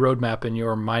roadmap and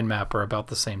your mind map are about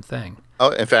the same thing.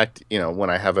 Oh, in fact, when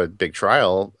I have a big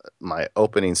trial, my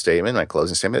opening statement, my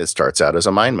closing statement, it starts out as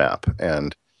a mind map,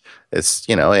 and it's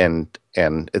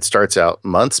and it starts out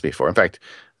months before. In fact,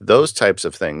 those types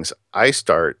of things, I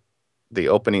start the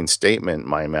opening statement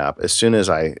mind map as soon as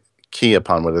I key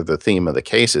upon whether the theme of the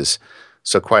case is.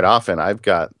 So quite often I've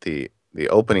got the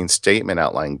opening statement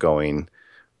outline going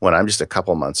when I'm just a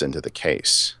couple months into the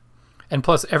case. And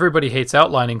plus everybody hates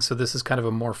outlining, so this is kind of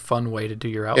a more fun way to do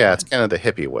your outline. Yeah, it's kind of the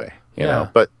hippie way, you know.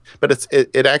 But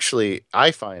it actually,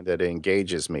 I find that it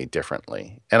engages me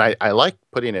differently. And I like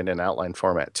putting it in outline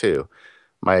format too.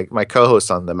 My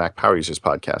co-host on the Mac Power Users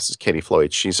podcast is Katie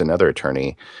Floyd. She's another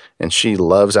attorney, and she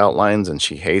loves outlines and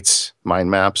she hates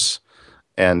mind maps.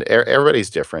 And everybody's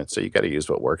different, so you got to use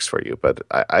what works for you. But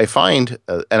I find,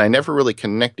 and I never really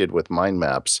connected with mind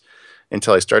maps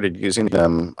until I started using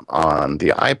them on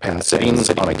the iPad, sitting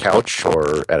on a couch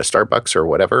or at a Starbucks or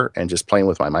whatever, and just playing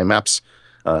with my mind maps.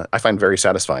 I find very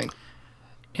satisfying.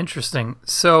 Interesting.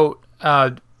 So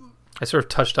I sort of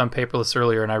touched on paperless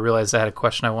earlier, and I realized I had a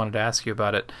question I wanted to ask you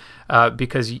about it,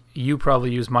 because you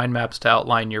probably use mind maps to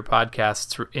outline your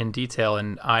podcasts in detail,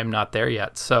 and I'm not there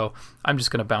yet. So I'm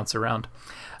just going to bounce around.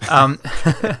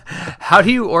 How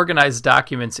do you organize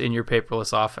documents in your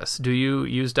paperless office? Do you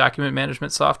use document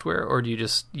management software, or do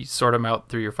you sort them out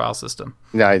through your file system?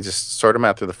 Yeah, I just sort them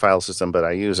out through the file system, but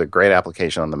I use a great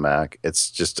application on the Mac.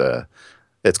 It's just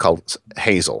it's called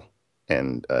Hazel,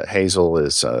 and Hazel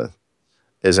is an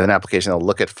application that'll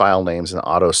look at file names and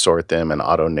auto sort them and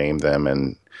auto name them,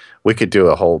 and we could do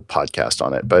a whole podcast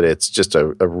on it, but it's just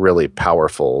a really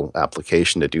powerful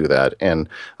application to do that. And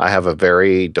I have a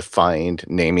very defined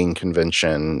naming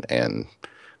convention and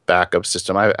backup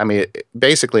system. I mean,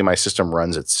 basically my system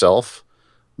runs itself,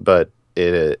 but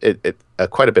it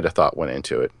quite a bit of thought went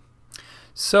into it.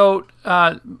 So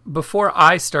before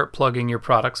I start plugging your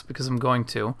products, because I'm going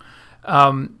to,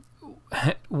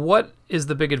 what is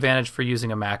the big advantage for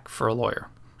using a Mac for a lawyer?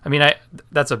 I mean,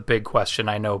 that's a big question,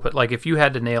 I know, but like if you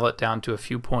had to nail it down to a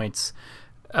few points,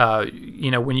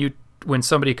 when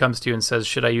somebody comes to you and says,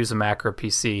 should I use a Mac or a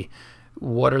PC,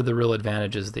 what are the real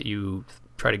advantages that you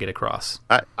try to get across?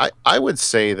 I would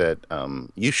say that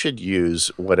you should use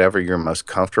whatever you're most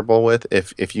comfortable with.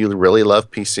 If you really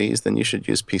love PCs, then you should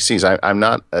use PCs. I'm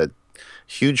not a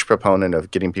huge proponent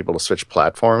of getting people to switch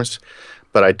platforms,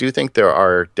 but I do think there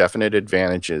are definite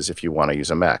advantages if you want to use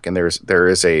a Mac. And there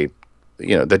is a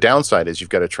the downside is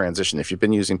you've got to transition. If you've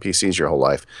been using PCs your whole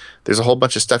life, there's a whole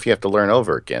bunch of stuff you have to learn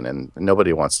over again, and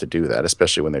nobody wants to do that,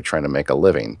 especially when they're trying to make a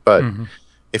living. But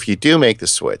if you do make the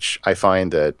switch, I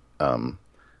find that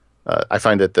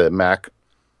the Mac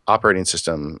operating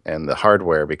system and the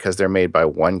hardware, because they're made by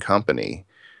one company,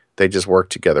 they just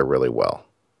work together really well.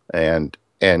 And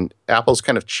Apple's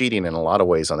kind of cheating in a lot of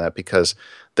ways on that, because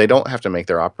they don't have to make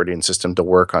their operating system to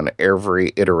work on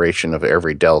every iteration of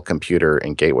every Dell computer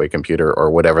and Gateway computer or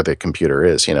whatever the computer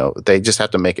is. They just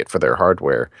have to make it for their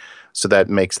hardware. So that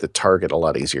makes the target a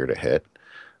lot easier to hit.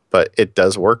 But it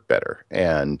does work better.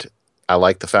 And I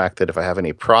like the fact that if I have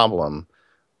any problem,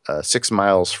 6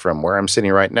 miles from where I'm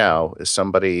sitting right now is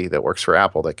somebody that works for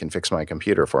Apple that can fix my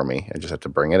computer for me. I just have to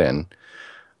bring it in.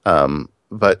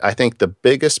 But I think the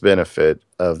biggest benefit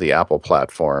of the Apple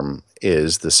platform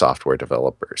is the software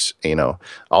developers.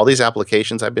 All these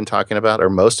applications I've been talking about, or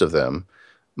most of them,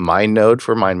 MindNode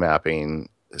for mind mapping,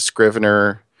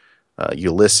 Scrivener,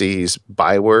 Ulysses,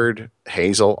 Byword,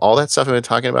 Hazel, all that stuff I've been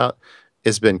talking about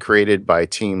has been created by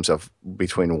teams of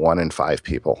between 1 and 5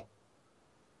 people.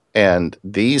 And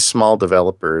these small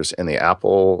developers in the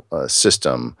Apple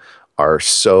system are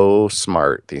so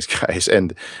smart, these guys,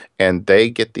 and they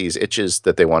get these itches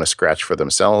that they want to scratch for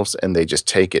themselves, and they just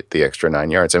take it the extra 9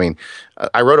 yards. I mean,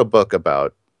 I wrote a book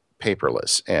about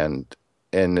paperless, and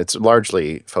it's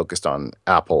largely focused on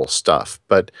Apple stuff.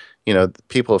 But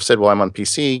people have said, "Well, I'm on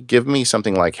PC. Give me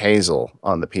something like Hazel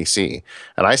on the PC."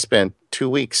 And I spent 2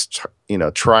 weeks,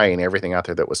 trying everything out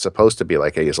there that was supposed to be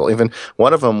like Hazel. Even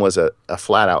one of them was a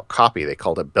flat out copy. They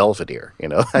called it Belvedere.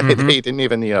 They didn't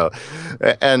even,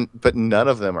 but none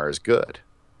of them are as good.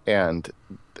 And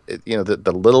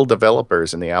the little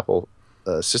developers in the Apple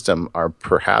system are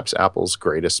perhaps Apple's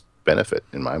greatest benefit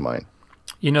in my mind.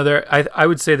 I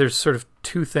would say there's sort of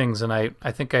two things, and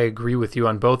I think I agree with you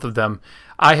on both of them.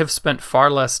 I have spent far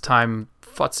less time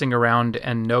futzing around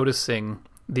and noticing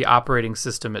the operating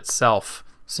system itself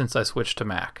since I switched to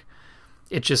Mac.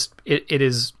 It's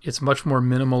much more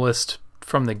minimalist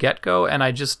from the get-go, and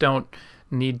I just don't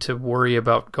need to worry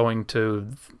about going to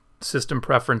system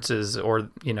preferences,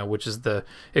 or which is the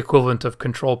equivalent of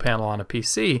control panel on a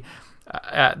PC.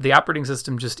 The operating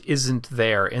system just isn't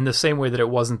there in the same way that it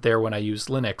wasn't there when I used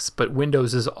Linux, but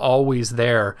Windows is always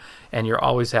there, and you're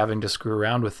always having to screw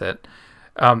around with it.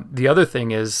 The other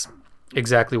thing is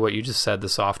exactly what you just said, the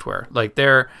software. Like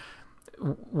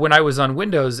when I was on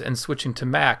Windows and switching to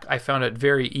Mac, I found it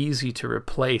very easy to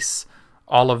replace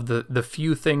all of the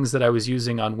few things that I was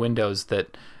using on Windows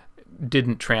that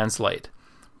didn't translate.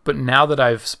 But now that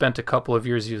I've spent a couple of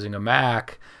years using a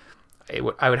Mac,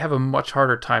 I would have a much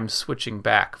harder time switching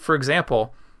back. For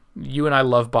example, you and I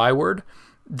love Byword.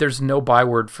 There's no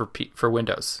Byword for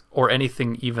Windows or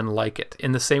anything even like it.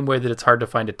 In the same way that it's hard to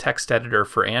find a text editor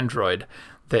for Android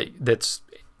that's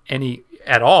any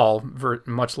at all,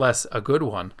 much less a good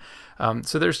one.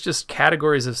 So there's just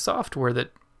categories of software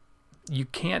that you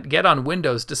can't get on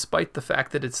Windows, despite the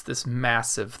fact that it's this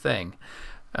massive thing.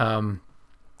 And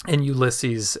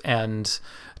Ulysses and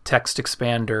Text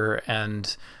Expander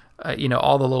and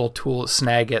all the little tools,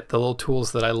 Snagit, the little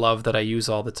tools that I love that I use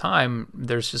all the time,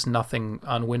 there's just nothing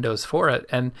on Windows for it.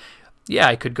 And yeah,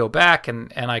 I could go back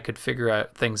and I could figure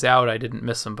things out. I didn't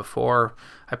miss them before.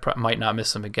 I might not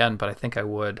miss them again, but I think I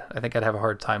would. I think I'd have a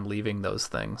hard time leaving those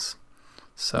things.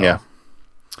 So yeah.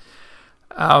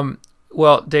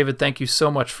 Well, David, thank you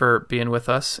so much for being with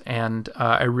us, and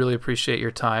I really appreciate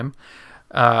your time.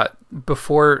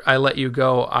 Before I let you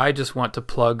go, I just want to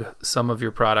plug some of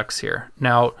your products here.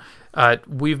 Now,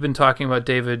 we've been talking about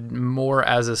David more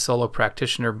as a solo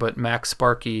practitioner, but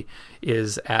MacSparky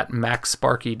is at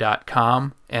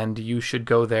macsparky.com, and you should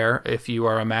go there if you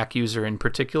are a Mac user in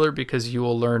particular, because you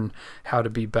will learn how to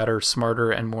be better, smarter,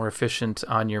 and more efficient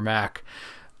on your Mac.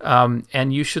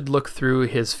 And you should look through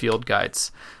his field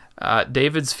guides.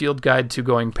 David's field guide to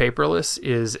going paperless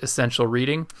is essential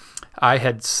reading. I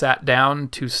had sat down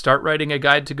to start writing a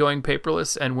guide to going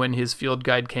paperless, and when his field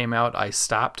guide came out, I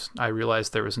stopped. I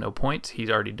realized there was no point. He'd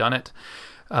already done it.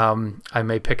 I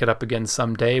may pick it up again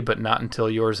someday, but not until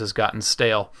yours has gotten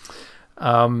stale.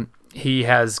 He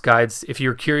has guides. If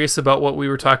you're curious about what we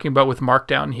were talking about with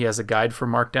Markdown, he has a guide for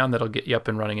Markdown that'll get you up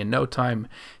and running in no time.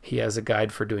 He has a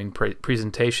guide for doing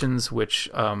presentations, which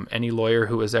any lawyer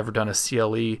who has ever done a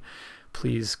CLE,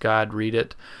 please God, read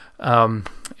it,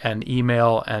 and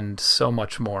email, and so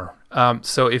much more.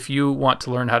 So if you want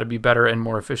to learn how to be better and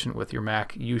more efficient with your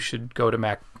Mac, you should go to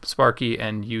MacSparky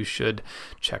and you should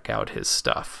check out his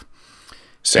stuff.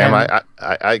 Sam,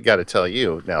 I got to tell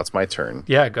you, now it's my turn.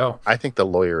 Yeah, go. I think the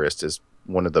Lawyerist is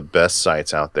one of the best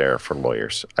sites out there for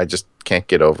lawyers. I just can't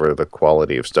get over the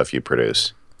quality of stuff you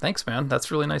produce. Thanks, man. That's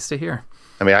really nice to hear.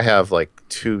 I mean, I have like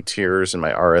 2 tiers in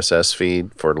my RSS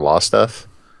feed for law stuff,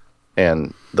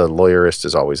 and the Lawyerist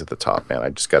is always at the top, man. I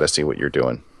just got to see what you're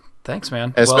doing. Thanks,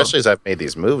 man. And especially as I've made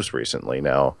these moves recently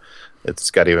now,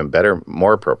 it's got even better,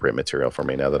 more appropriate material for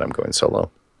me now that I'm going solo.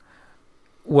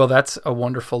 Well, that's a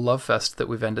wonderful love fest that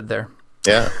we've ended there.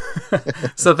 Yeah.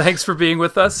 So thanks for being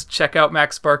with us. Check out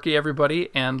MacSparky, everybody,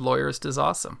 and Lawyerist is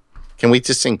awesome. Can we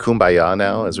just sing Kumbaya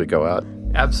now as we go out?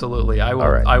 Absolutely. I will.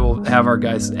 All right. I will have our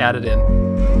guys add it in.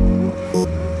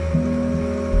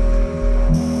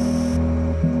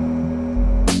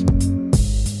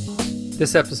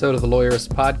 This episode of the Lawyerist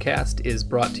podcast is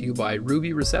brought to you by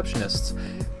Ruby Receptionists.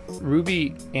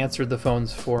 Ruby answered the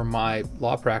phones for my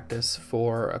law practice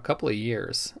for a couple of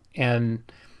years. And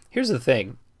here's the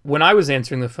thing. When I was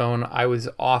answering the phone, I was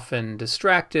often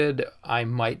distracted. I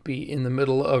might be in the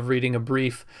middle of reading a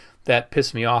brief that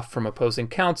pissed me off from opposing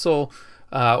counsel,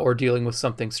 or dealing with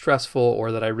something stressful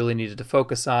or that I really needed to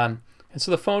focus on. And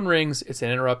so the phone rings, it's an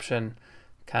interruption,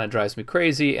 kind of drives me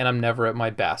crazy, and I'm never at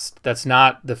my best. That's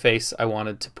not the face I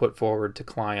wanted to put forward to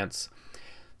clients.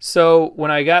 So when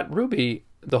I got Ruby,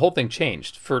 the whole thing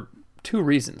changed for 2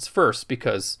 reasons. First,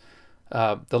 because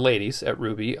the ladies at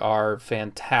Ruby are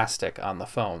fantastic on the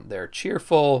phone. They're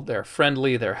cheerful, they're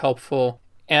friendly, they're helpful.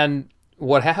 And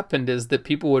what happened is that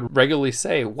people would regularly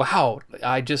say, wow,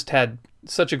 I just had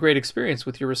such a great experience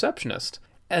with your receptionist.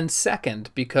 And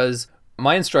second, because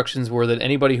my instructions were that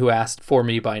anybody who asked for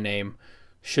me by name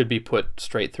should be put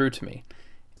straight through to me.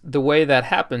 The way that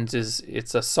happens is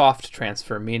it's a soft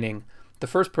transfer, meaning the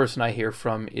first person I hear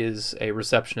from is a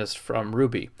receptionist from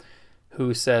Ruby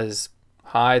who says,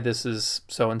 hi, this is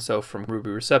so-and-so from Ruby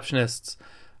Receptionists.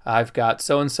 I've got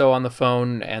so-and-so on the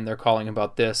phone and they're calling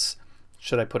about this.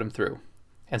 Should I put him through?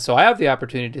 And so I have the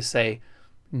opportunity to say,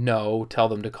 no, tell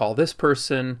them to call this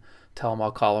person. Tell them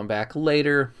I'll call them back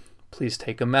later. Please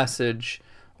take a message.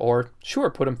 Or, sure,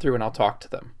 put them through and I'll talk to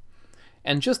them.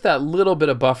 And just that little bit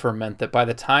of buffer meant that by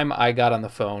the time I got on the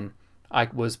phone, I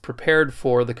was prepared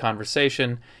for the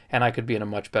conversation, and I could be in a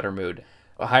much better mood.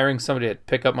 Hiring somebody to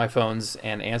pick up my phones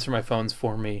and answer my phones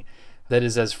for me that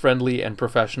is as friendly and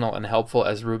professional and helpful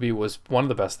as Ruby was one of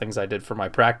the best things I did for my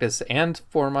practice and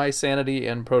for my sanity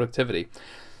and productivity.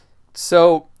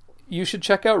 So you should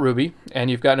check out Ruby, and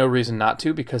you've got no reason not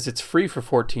to because it's free for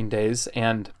 14 days.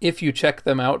 And if you check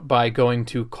them out by going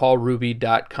to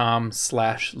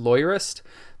callruby.com/lawyerist,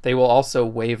 they will also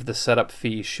waive the setup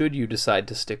fee should you decide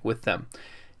to stick with them.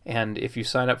 And if you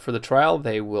sign up for the trial,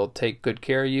 they will take good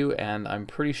care of you, and I'm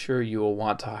pretty sure you will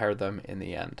want to hire them in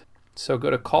the end. So go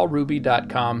to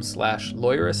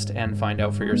callruby.com/lawyerist and find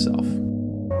out for yourself.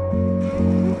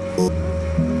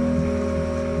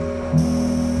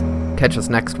 Catch us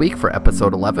next week for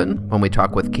episode 11 when we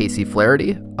talk with Casey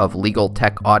Flaherty of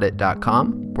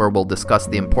LegalTechAudit.com, where we'll discuss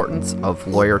the importance of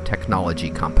lawyer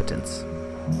technology competence.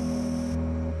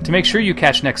 To make sure you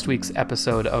catch next week's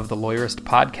episode of the Lawyerist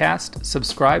Podcast,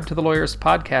 subscribe to the Lawyerist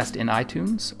Podcast in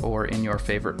iTunes or in your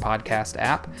favorite podcast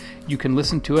app. You can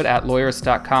listen to it at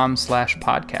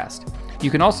lawyerist.com/podcast. You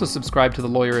can also subscribe to the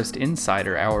Lawyerist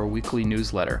Insider, our weekly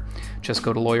newsletter. Just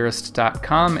go to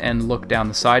lawyerist.com and look down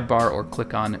the sidebar or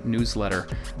click on newsletter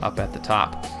up at the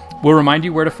top. We'll remind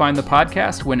you where to find the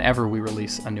podcast whenever we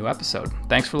release a new episode.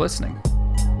 Thanks for listening.